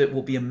results of it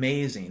will be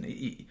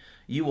amazing.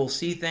 You will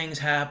see things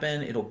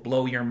happen. It'll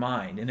blow your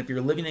mind. And if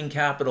you're living in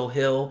Capitol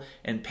Hill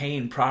and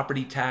paying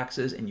property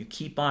taxes and you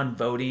keep on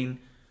voting,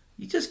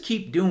 you just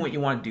keep doing what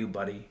you want to do,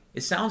 buddy.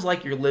 It sounds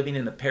like you're living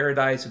in a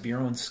paradise of your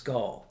own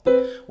skull.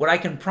 What I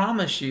can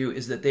promise you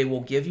is that they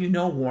will give you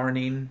no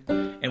warning.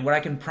 And what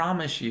I can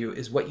promise you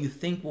is what you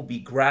think will be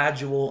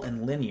gradual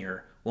and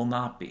linear will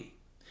not be.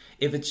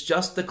 If it's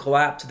just the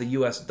collapse of the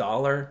US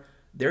dollar,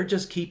 they're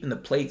just keeping the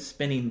plate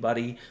spinning,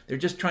 buddy. They're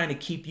just trying to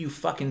keep you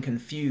fucking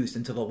confused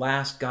until the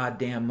last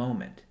goddamn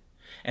moment.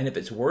 And if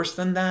it's worse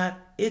than that,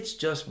 it's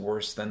just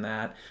worse than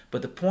that.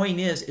 But the point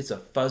is, it's a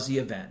fuzzy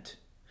event.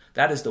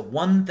 That is the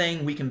one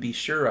thing we can be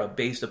sure of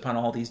based upon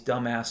all these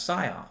dumbass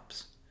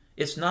psyops.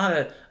 It's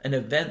not an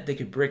event they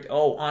could predict,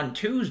 on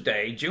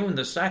Tuesday, June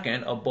the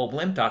 2nd, of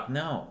Boblimtok.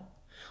 No.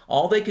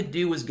 All they could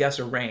do was guess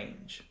a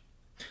range.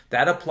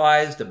 That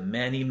applies to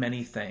many,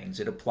 many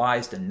things. It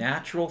applies to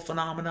natural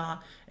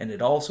phenomena, and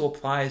it also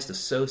applies to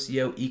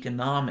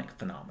socio-economic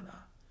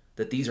phenomena.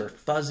 That these are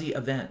fuzzy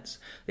events.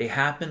 They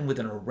happen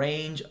within a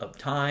range of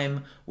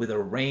time with a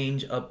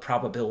range of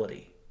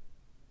probability.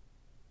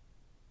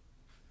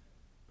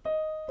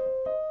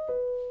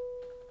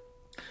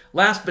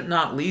 Last but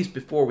not least,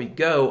 before we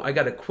go, I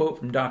got a quote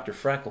from Dr.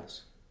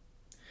 Freckles.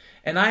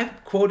 And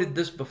I've quoted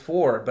this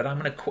before, but I'm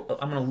going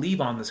to leave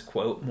on this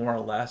quote, more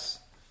or less.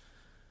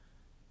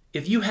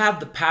 If you have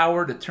the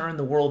power to turn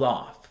the world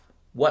off,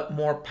 what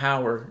more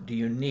power do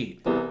you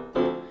need?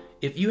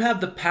 If you have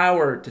the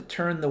power to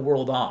turn the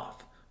world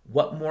off,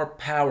 what more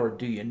power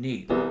do you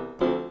need?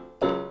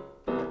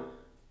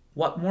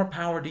 What more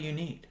power do you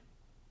need?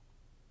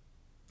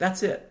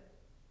 That's it.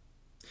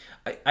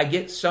 I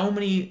get so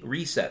many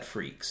reset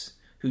freaks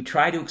who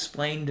try to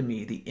explain to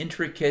me the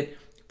intricate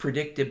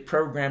predictive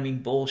programming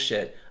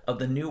bullshit of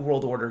the New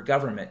World Order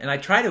government. And I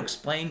try to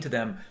explain to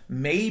them,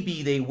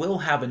 maybe they will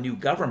have a new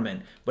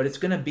government, but it's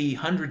going to be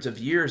hundreds of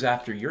years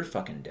after you're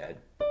fucking dead.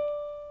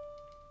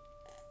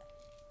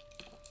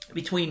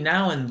 Between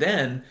now and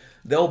then,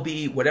 there'll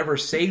be whatever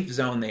safe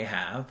zone they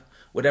have,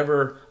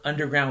 whatever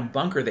underground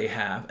bunker they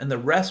have, and the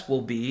rest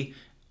will be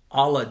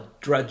a la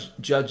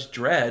Judge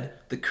Dredd,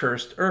 the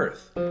cursed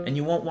earth. And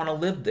you won't want to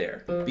live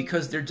there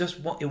because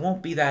it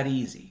won't be that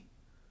easy.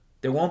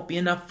 There won't be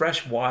enough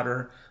fresh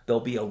water, there'll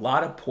be a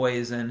lot of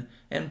poison,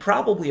 and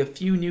probably a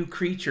few new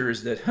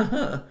creatures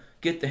that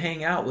get to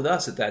hang out with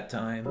us at that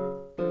time.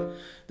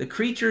 The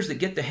creatures that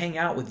get to hang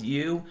out with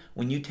you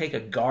when you take a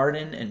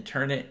garden and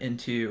turn it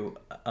into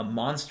a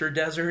monster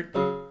desert,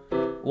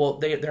 well,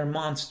 they're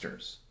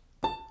monsters.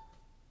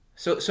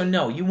 So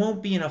no, you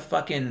won't be in a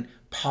fucking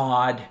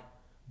pod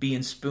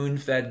being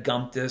spoon-fed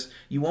Gumptus.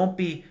 You won't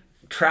be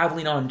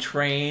traveling on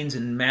trains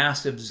in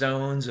massive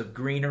zones of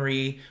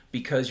greenery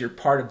because you're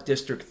part of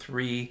District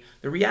 3.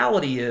 The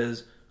reality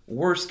is,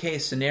 worst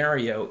case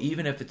scenario,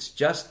 even if it's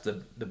just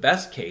the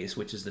best case,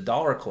 which is the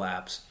dollar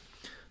collapse,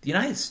 the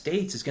United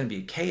States is going to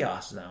be a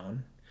chaos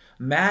zone.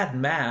 Mad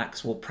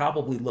Max will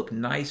probably look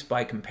nice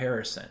by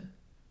comparison.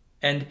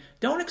 And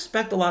don't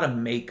expect a lot of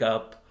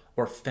makeup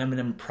or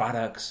feminine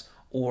products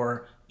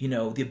or,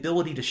 the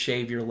ability to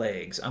shave your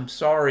legs. I'm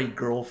sorry,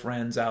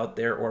 girlfriends out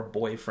there or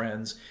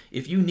boyfriends.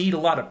 If you need a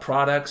lot of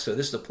products, so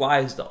this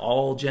applies to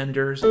all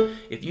genders,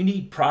 if you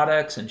need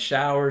products and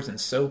showers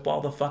and soap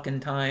all the fucking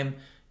time,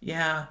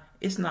 yeah,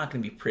 it's not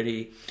going to be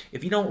pretty.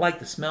 If you don't like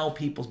to smell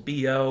people's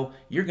BO,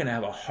 you're going to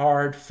have a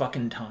hard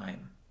fucking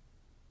time.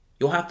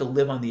 You'll have to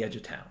live on the edge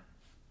of town.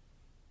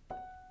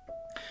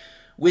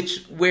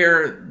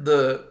 Where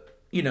the,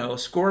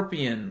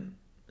 scorpion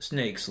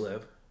snakes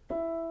live,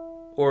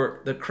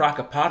 or the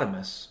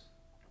crocopotamus.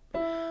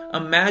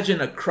 Imagine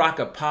a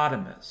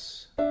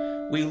crocopotamus.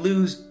 We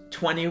lose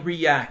 20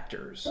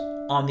 reactors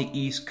on the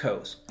East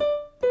Coast.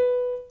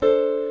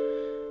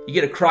 You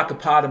get a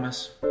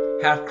crocopotamus,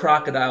 half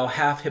crocodile,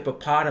 half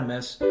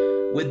hippopotamus,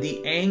 with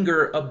the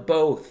anger of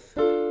both,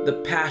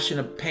 the passion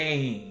of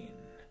pain.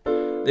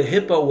 The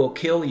hippo will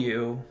kill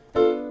you.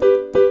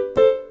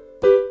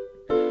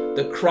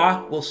 The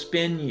croc will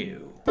spin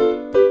you.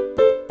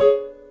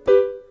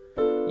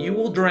 You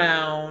will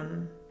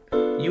drown.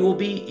 You will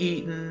be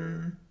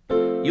eaten.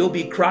 You'll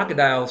be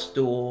crocodile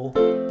stool.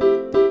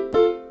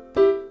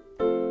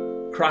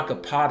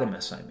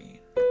 Crocopotamus, I mean.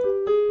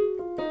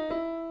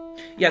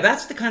 Yeah,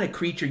 that's the kind of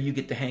creature you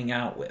get to hang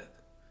out with.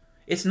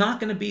 It's not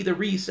going to be the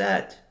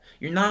reset.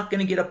 You're not going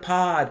to get a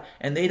pod,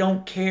 and they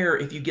don't care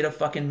if you get a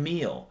fucking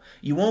meal.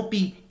 You won't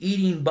be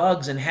eating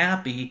bugs and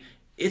happy.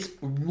 It's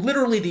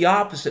literally the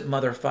opposite,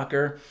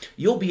 motherfucker.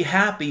 You'll be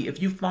happy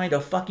if you find a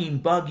fucking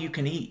bug you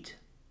can eat.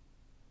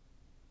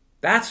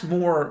 That's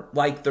more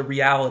like the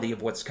reality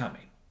of what's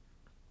coming.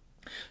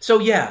 So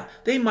yeah,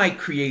 they might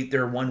create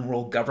their one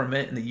world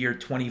government in the year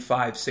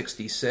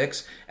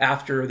 2566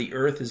 after the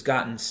earth has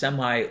gotten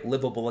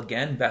semi-livable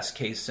again, best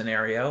case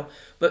scenario.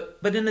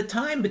 But in the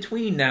time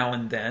between now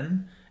and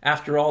then,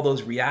 after all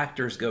those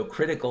reactors go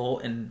critical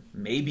and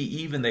maybe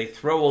even they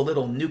throw a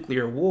little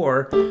nuclear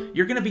war,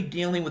 you're going to be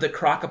dealing with a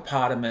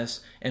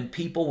crocopotamus and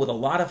people with a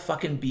lot of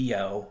fucking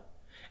BO.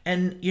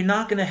 And you're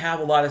not going to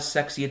have a lot of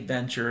sexy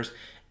adventures.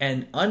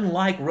 And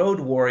unlike Road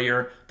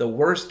Warrior, the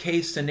worst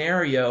case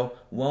scenario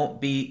won't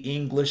be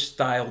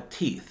English-style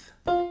teeth,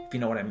 if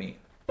you know what I mean.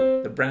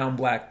 The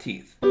brown-black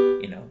teeth,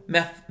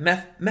 meth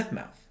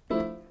mouth.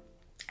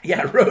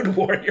 Yeah, Road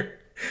Warrior.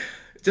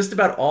 Just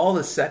about all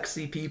the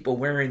sexy people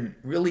wearing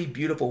really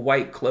beautiful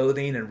white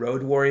clothing in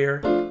Road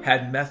Warrior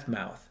had meth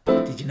mouth.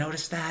 Did you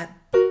notice that?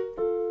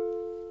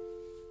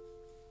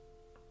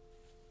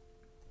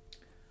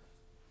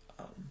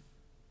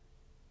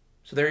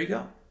 So there you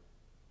go.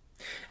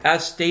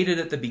 As stated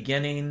at the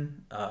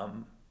beginning,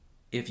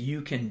 if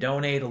you can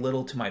donate a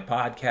little to my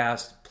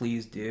podcast,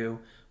 please do.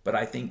 But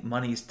I think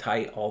money's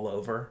tight all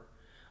over.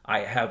 I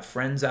have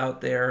friends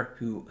out there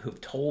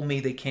who've told me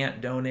they can't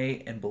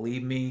donate, and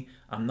believe me,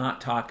 I'm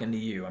not talking to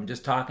you. I'm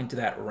just talking to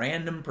that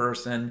random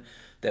person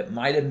that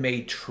might have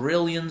made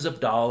trillions of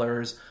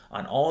dollars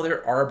on all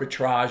their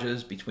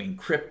arbitrages between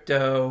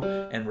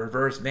crypto and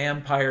reverse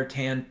vampire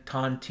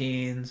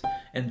tontines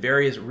and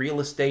various real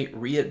estate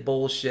REIT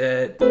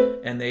bullshit.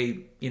 And they,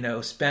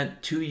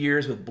 spent 2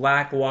 years with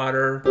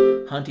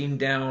Blackwater hunting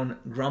down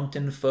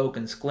Grumpton folk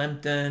in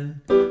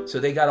Sklimpton. So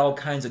they got all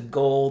kinds of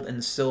gold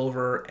and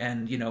silver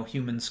and,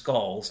 human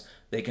skulls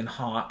they can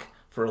hawk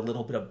for a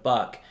little bit of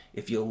buck.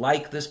 If you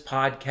like this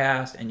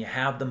podcast and you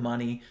have the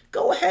money,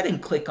 go ahead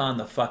and click on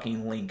the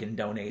fucking link and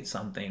donate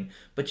something.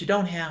 But you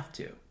don't have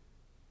to.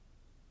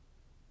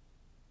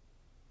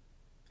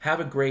 Have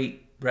a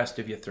great rest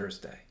of your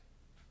Thursday.